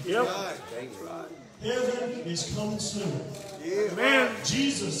hand. Yep. Right. That's right. Heaven is coming soon. Yeah. Amen.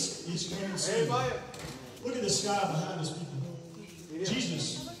 Jesus is coming soon. Amen. Look at the sky behind us, people.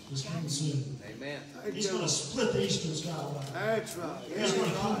 Jesus is coming soon. Amen. He's going to split the eastern sky wide. That's right. He's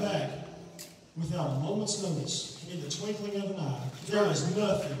going to come back without a moment's notice, in the twinkling of an eye. There is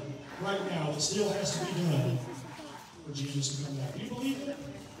nothing right now that still has to be done for Jesus to come back. Do you believe it?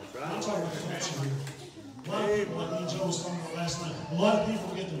 I'm talking about the rapture here. A lot of people, like me and Joe was talking about last night, a lot of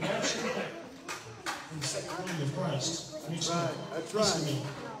people get the rapture in the second coming of Christ. That's Listen right. to me.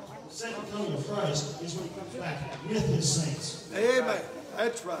 The second coming of Christ is when he comes back with his saints. Amen.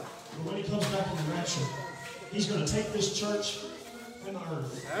 That's right. But when he comes back in the rapture, he's going to take this church from the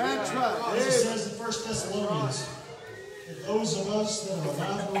earth. That's right. As it says in 1 Thessalonians, that those of us that are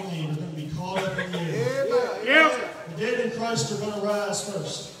alive and remain are going to be caught up in the air. Yep. The dead in Christ are going to rise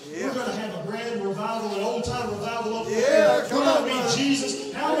first. We're going to have a grand revival, an old-time revival up there. Yeah, We're going to meet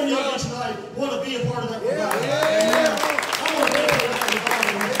Jesus. How many of you tonight want to be a part of that revival? I want to be a part of that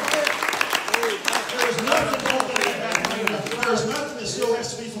revival. There's nothing holding that back. There's nothing that still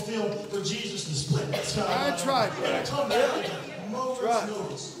has to be fulfilled for Jesus to split that sky. That's right. And to come back at a moment's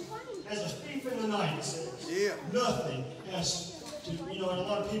notice. As a thief in the night, it says. Yeah. Nothing has to, and a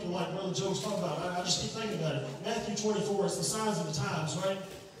lot of people like Brother Joe's talking about, I just keep thinking about it. Matthew 24, it's the signs of the times, right?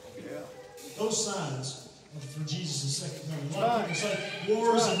 Yeah. Those signs are for Jesus' second coming. A lot of people say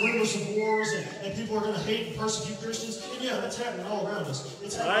wars and rumors of wars, and people are going to hate and persecute Christians. And yeah, that's happening all around us.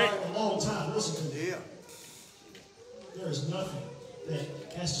 It's happened for a long time. Listen to me. Yeah. There is nothing that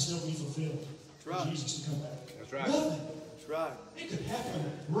has to still be fulfilled for Jesus to come back. That's right. Nothing. That's right. It could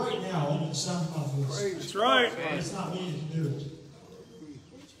happen right now under the sound of my voice. That's right. But it's not me that can do it.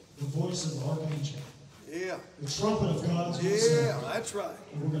 The voice of the archangel. Yeah. The trumpet of God is going to Yeah. sound. That's right.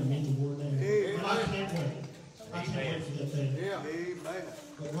 And we're going to meet the Lord there. Amen. And I can't wait. I can't wait for that day. Yeah. Amen.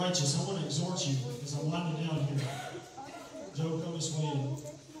 But righteous, I want to exhort you as I'm winding down here. Joe, come this way and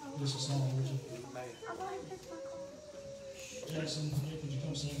give us a song, would you? Jackson, Nick, would you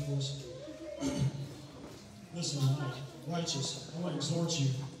come sing for us? Listen tonight. Righteous, I want to exhort you.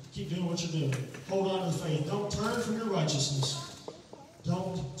 Keep doing what you're doing. Hold on to the faith. Don't turn from your righteousness.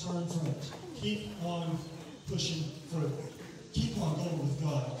 Don't turn from it. Keep on pushing forward. Keep on going with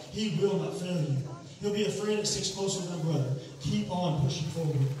God. He will not fail you. He'll be a friend that sticks closer than a brother. Keep on pushing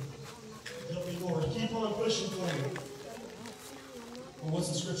forward. Help me, Lord. Keep on pushing forward. Well, what's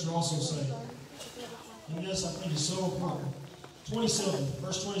the scripture also say? And this, I think, is so important. 27,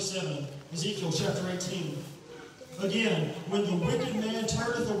 verse 27, Ezekiel chapter 18. Again, when the wicked man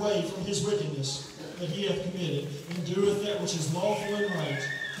turneth away from his wickedness that he hath committed, and doeth that which is lawful and right,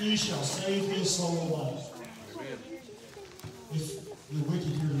 he shall save his soul alive. If you're wicked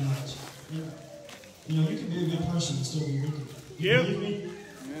here tonight, you know, you can be a good person and still be wicked. You believe me?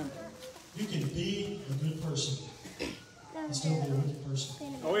 You can be a good person and still be a wicked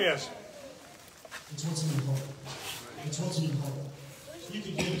person. Oh, yes. It's what's in your heart. It's what's in your heart. You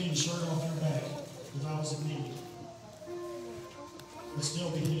could give me the shirt off your back if I was in need. But still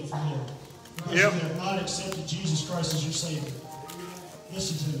be hidden from him. Because you have not accepted Jesus Christ as your Savior.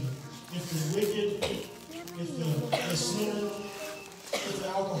 Listen to me. If the wicked, if the sinner, if the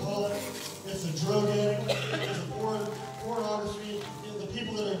alcoholic, if the drug addict, if the pornography, if the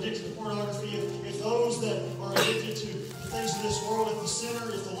people that are addicted to pornography, if those that are addicted to the things of this world, if the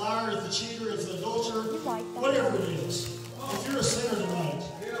sinner, if the liar, if the cheater, if the adulterer, whatever it is, if you're a sinner tonight,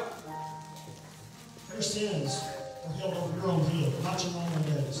 your sins are held over your own head, not your mom and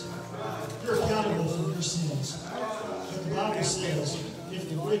dad's. You're accountable for your sins. But the Bible says, if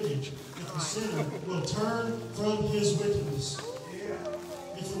the wicked, if the sinner will turn from his wickedness,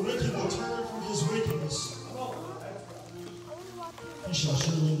 if the wicked will turn from his wickedness, he shall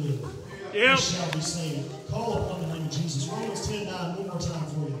surely live. He shall be saved. Call upon the name of Jesus. Romans 10:9, one more time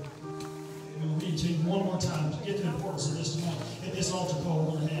for you. I'm going to read it to you one more time to get the importance of this tonight at this altar call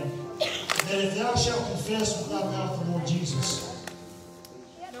we're going to have. That if thou shalt confess with thy mouth the Lord Jesus,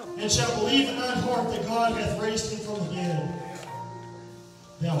 and shalt believe in thine heart that God hath raised him from the dead,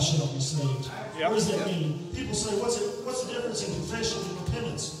 thou shalt be saved. What does that mean? People say, what's the difference in confession and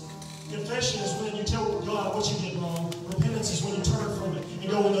repentance? Confession is when you tell God what you did wrong. Repentance is when you turn from it and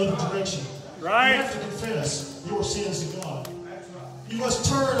go in the other direction. Right. You have to confess your sins to God. You must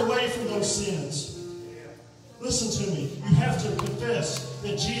turn away from those sins. Listen to me. You have to confess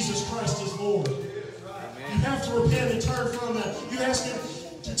that Jesus Christ is Lord. You have to repent and turn from that. You ask him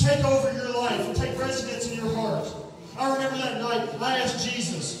to take over your life and take residence in your heart. I remember that night I asked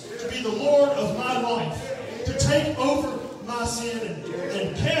Jesus to be the Lord of my life, to take over my sin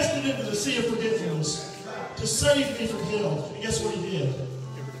and cast it into the sea of forgetfulness, to save me from hell. And guess what he did?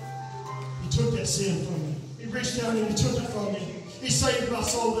 He took that sin from me. He reached down and he took it from me. He saved my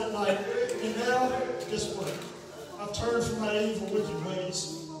soul that night. And now, guess what? I've turned from my evil, wicked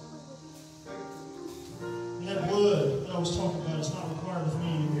ways. And that blood that I was talking about is not required of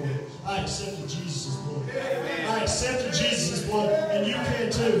me anymore. I accepted Jesus' blood. I accepted Jesus' blood, and you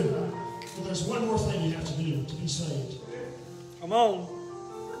can too. But there's one more thing you have to do to be saved. Come on.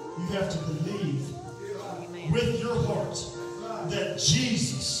 You have to believe with your heart that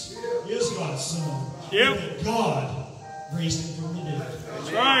Jesus is God's Son. And that God raised him from the dead.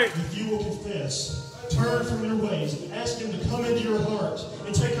 That's right. If you will confess, turn from your ways, ask him to come into your heart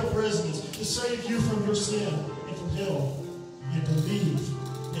and take up residence to save you from your sin and from hell, and believe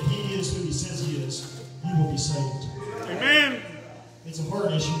that he is who he says he is, you will be saved. Amen. It's a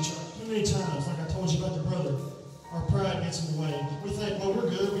hard issue. Too many times, like I told you about the brother, our pride gets in the way. We think, well, we're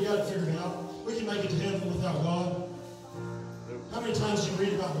good. We got it figured out. We can make it to heaven without God. How many times do you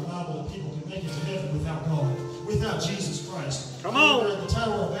read about in the Bible that people can make it to heaven without God, without Jesus Christ? Come on. At the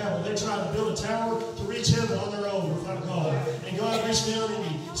Tower of Babel, they tried to build a tower to reach heaven on their own without God. And God reached down and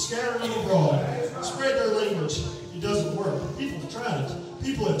he scattered them abroad, spread their language. It doesn't work. People have tried it.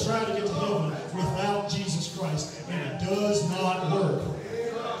 People have tried to get to heaven without Jesus Christ, and it does not work.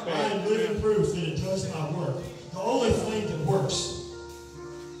 I am living proof that it does not work. The only thing that works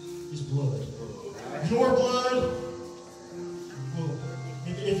is blood. Your blood.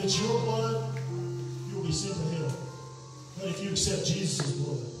 If it's your blood, you will be sent to hell. But if you accept Jesus'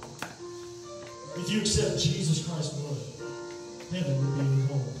 blood, if you accept Jesus Christ's blood, heaven will be your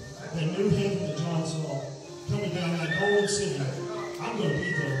home. That new heaven that John saw coming down that golden city, I'm going to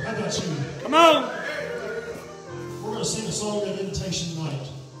be there. How about you? Come on. We're going to sing a song of invitation tonight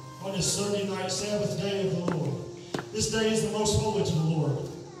on this Sunday night, Sabbath day of the Lord. This day is the most holy to the Lord.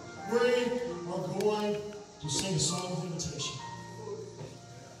 We are going to sing a song of invitation.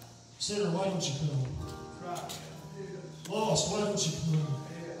 Sinner, why don't you come? Lost, why don't you come?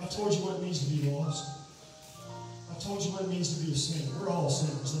 I've told you what it means to be lost. I've told you what it means to be a sinner. We're all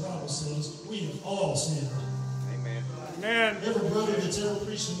sinners. The Bible says we have all sinned. Amen. Amen. Every brother that's ever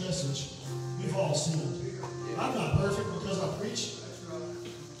preached a message, we've all sinned. I'm not perfect because I preach.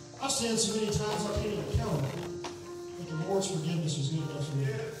 I've sinned so many times I can't even count them. But the Lord's forgiveness was good enough for me.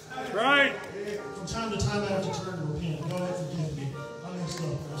 That's right. From time to time, I have to turn to repent. God, forgive me. I messed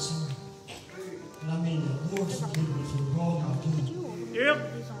up. I'm sorry. And I mean that. Lord, forgive me for the wrong I've done. Yep.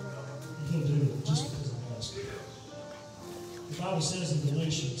 And He'll do it just because I ask. The Bible says in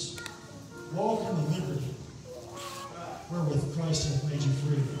Galatians, walk in the liberty wherewith Christ hath made you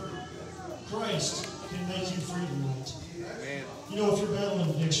free. Christ can make you free tonight. Amen. You know, if you're battling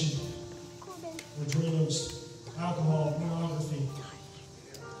addiction, or drugs, alcohol, pornography,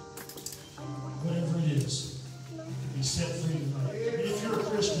 whatever it is, be set free tonight. And if you're a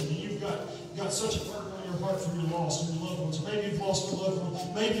Christian and you've got such a burden on your heart for your lost or your loved ones, or maybe you've lost a loved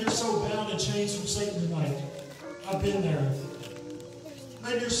one, maybe you're so bound and chains from Satan tonight. I've been there.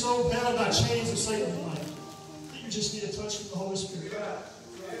 Maybe you're so bound by chains of Satan tonight that you just need a touch from the Holy Spirit.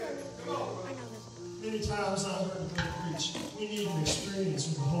 Many times I've heard the brother preach, we need an experience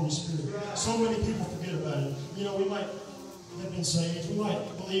with the Holy Spirit. So many people forget about it. You know, we might have been saved, we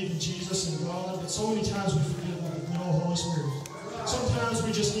might believe in Jesus and God, but so many times we forget about the good old Holy Spirit. Sometimes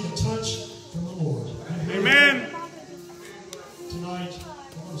we just need a touch from the Lord. Amen. Tonight,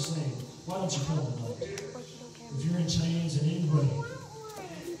 I want to sing. Why don't you come tonight? If you're in chains in any way,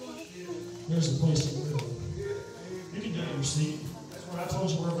 there's a place to go. You can go to your seat. That's what I told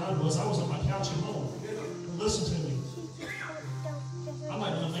you where I was. I was on my couch at home. But listen to me. I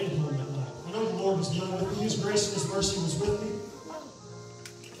might not have made it home that night. I know the Lord was dealing with me. His grace and His mercy was with me.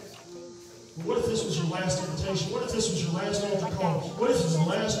 But what if this was your last invitation? What if this was your last altar call? What if it was the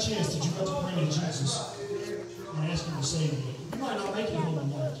last chance that you got to pray to Jesus and ask Him to save you? You might not make it home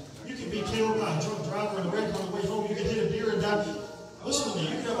tonight. You could be killed by a drunk driver in a wreck on the way home. You could hit a deer and die. Listen to me.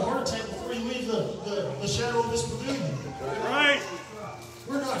 You could have a heart attack before you leave the shadow of this pavilion. Right.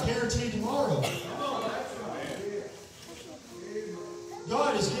 We're not guaranteed tomorrow.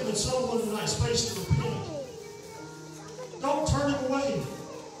 God has given someone tonight space to repent. Don't turn Him away.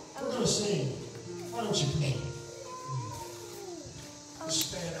 We're going to sing. Why don't you come? Just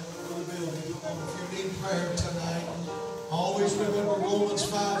stand up in the building. If you need prayer tonight, always remember Romans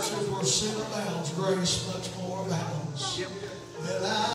 5 says, where sin abounds, grace much more abounds. That I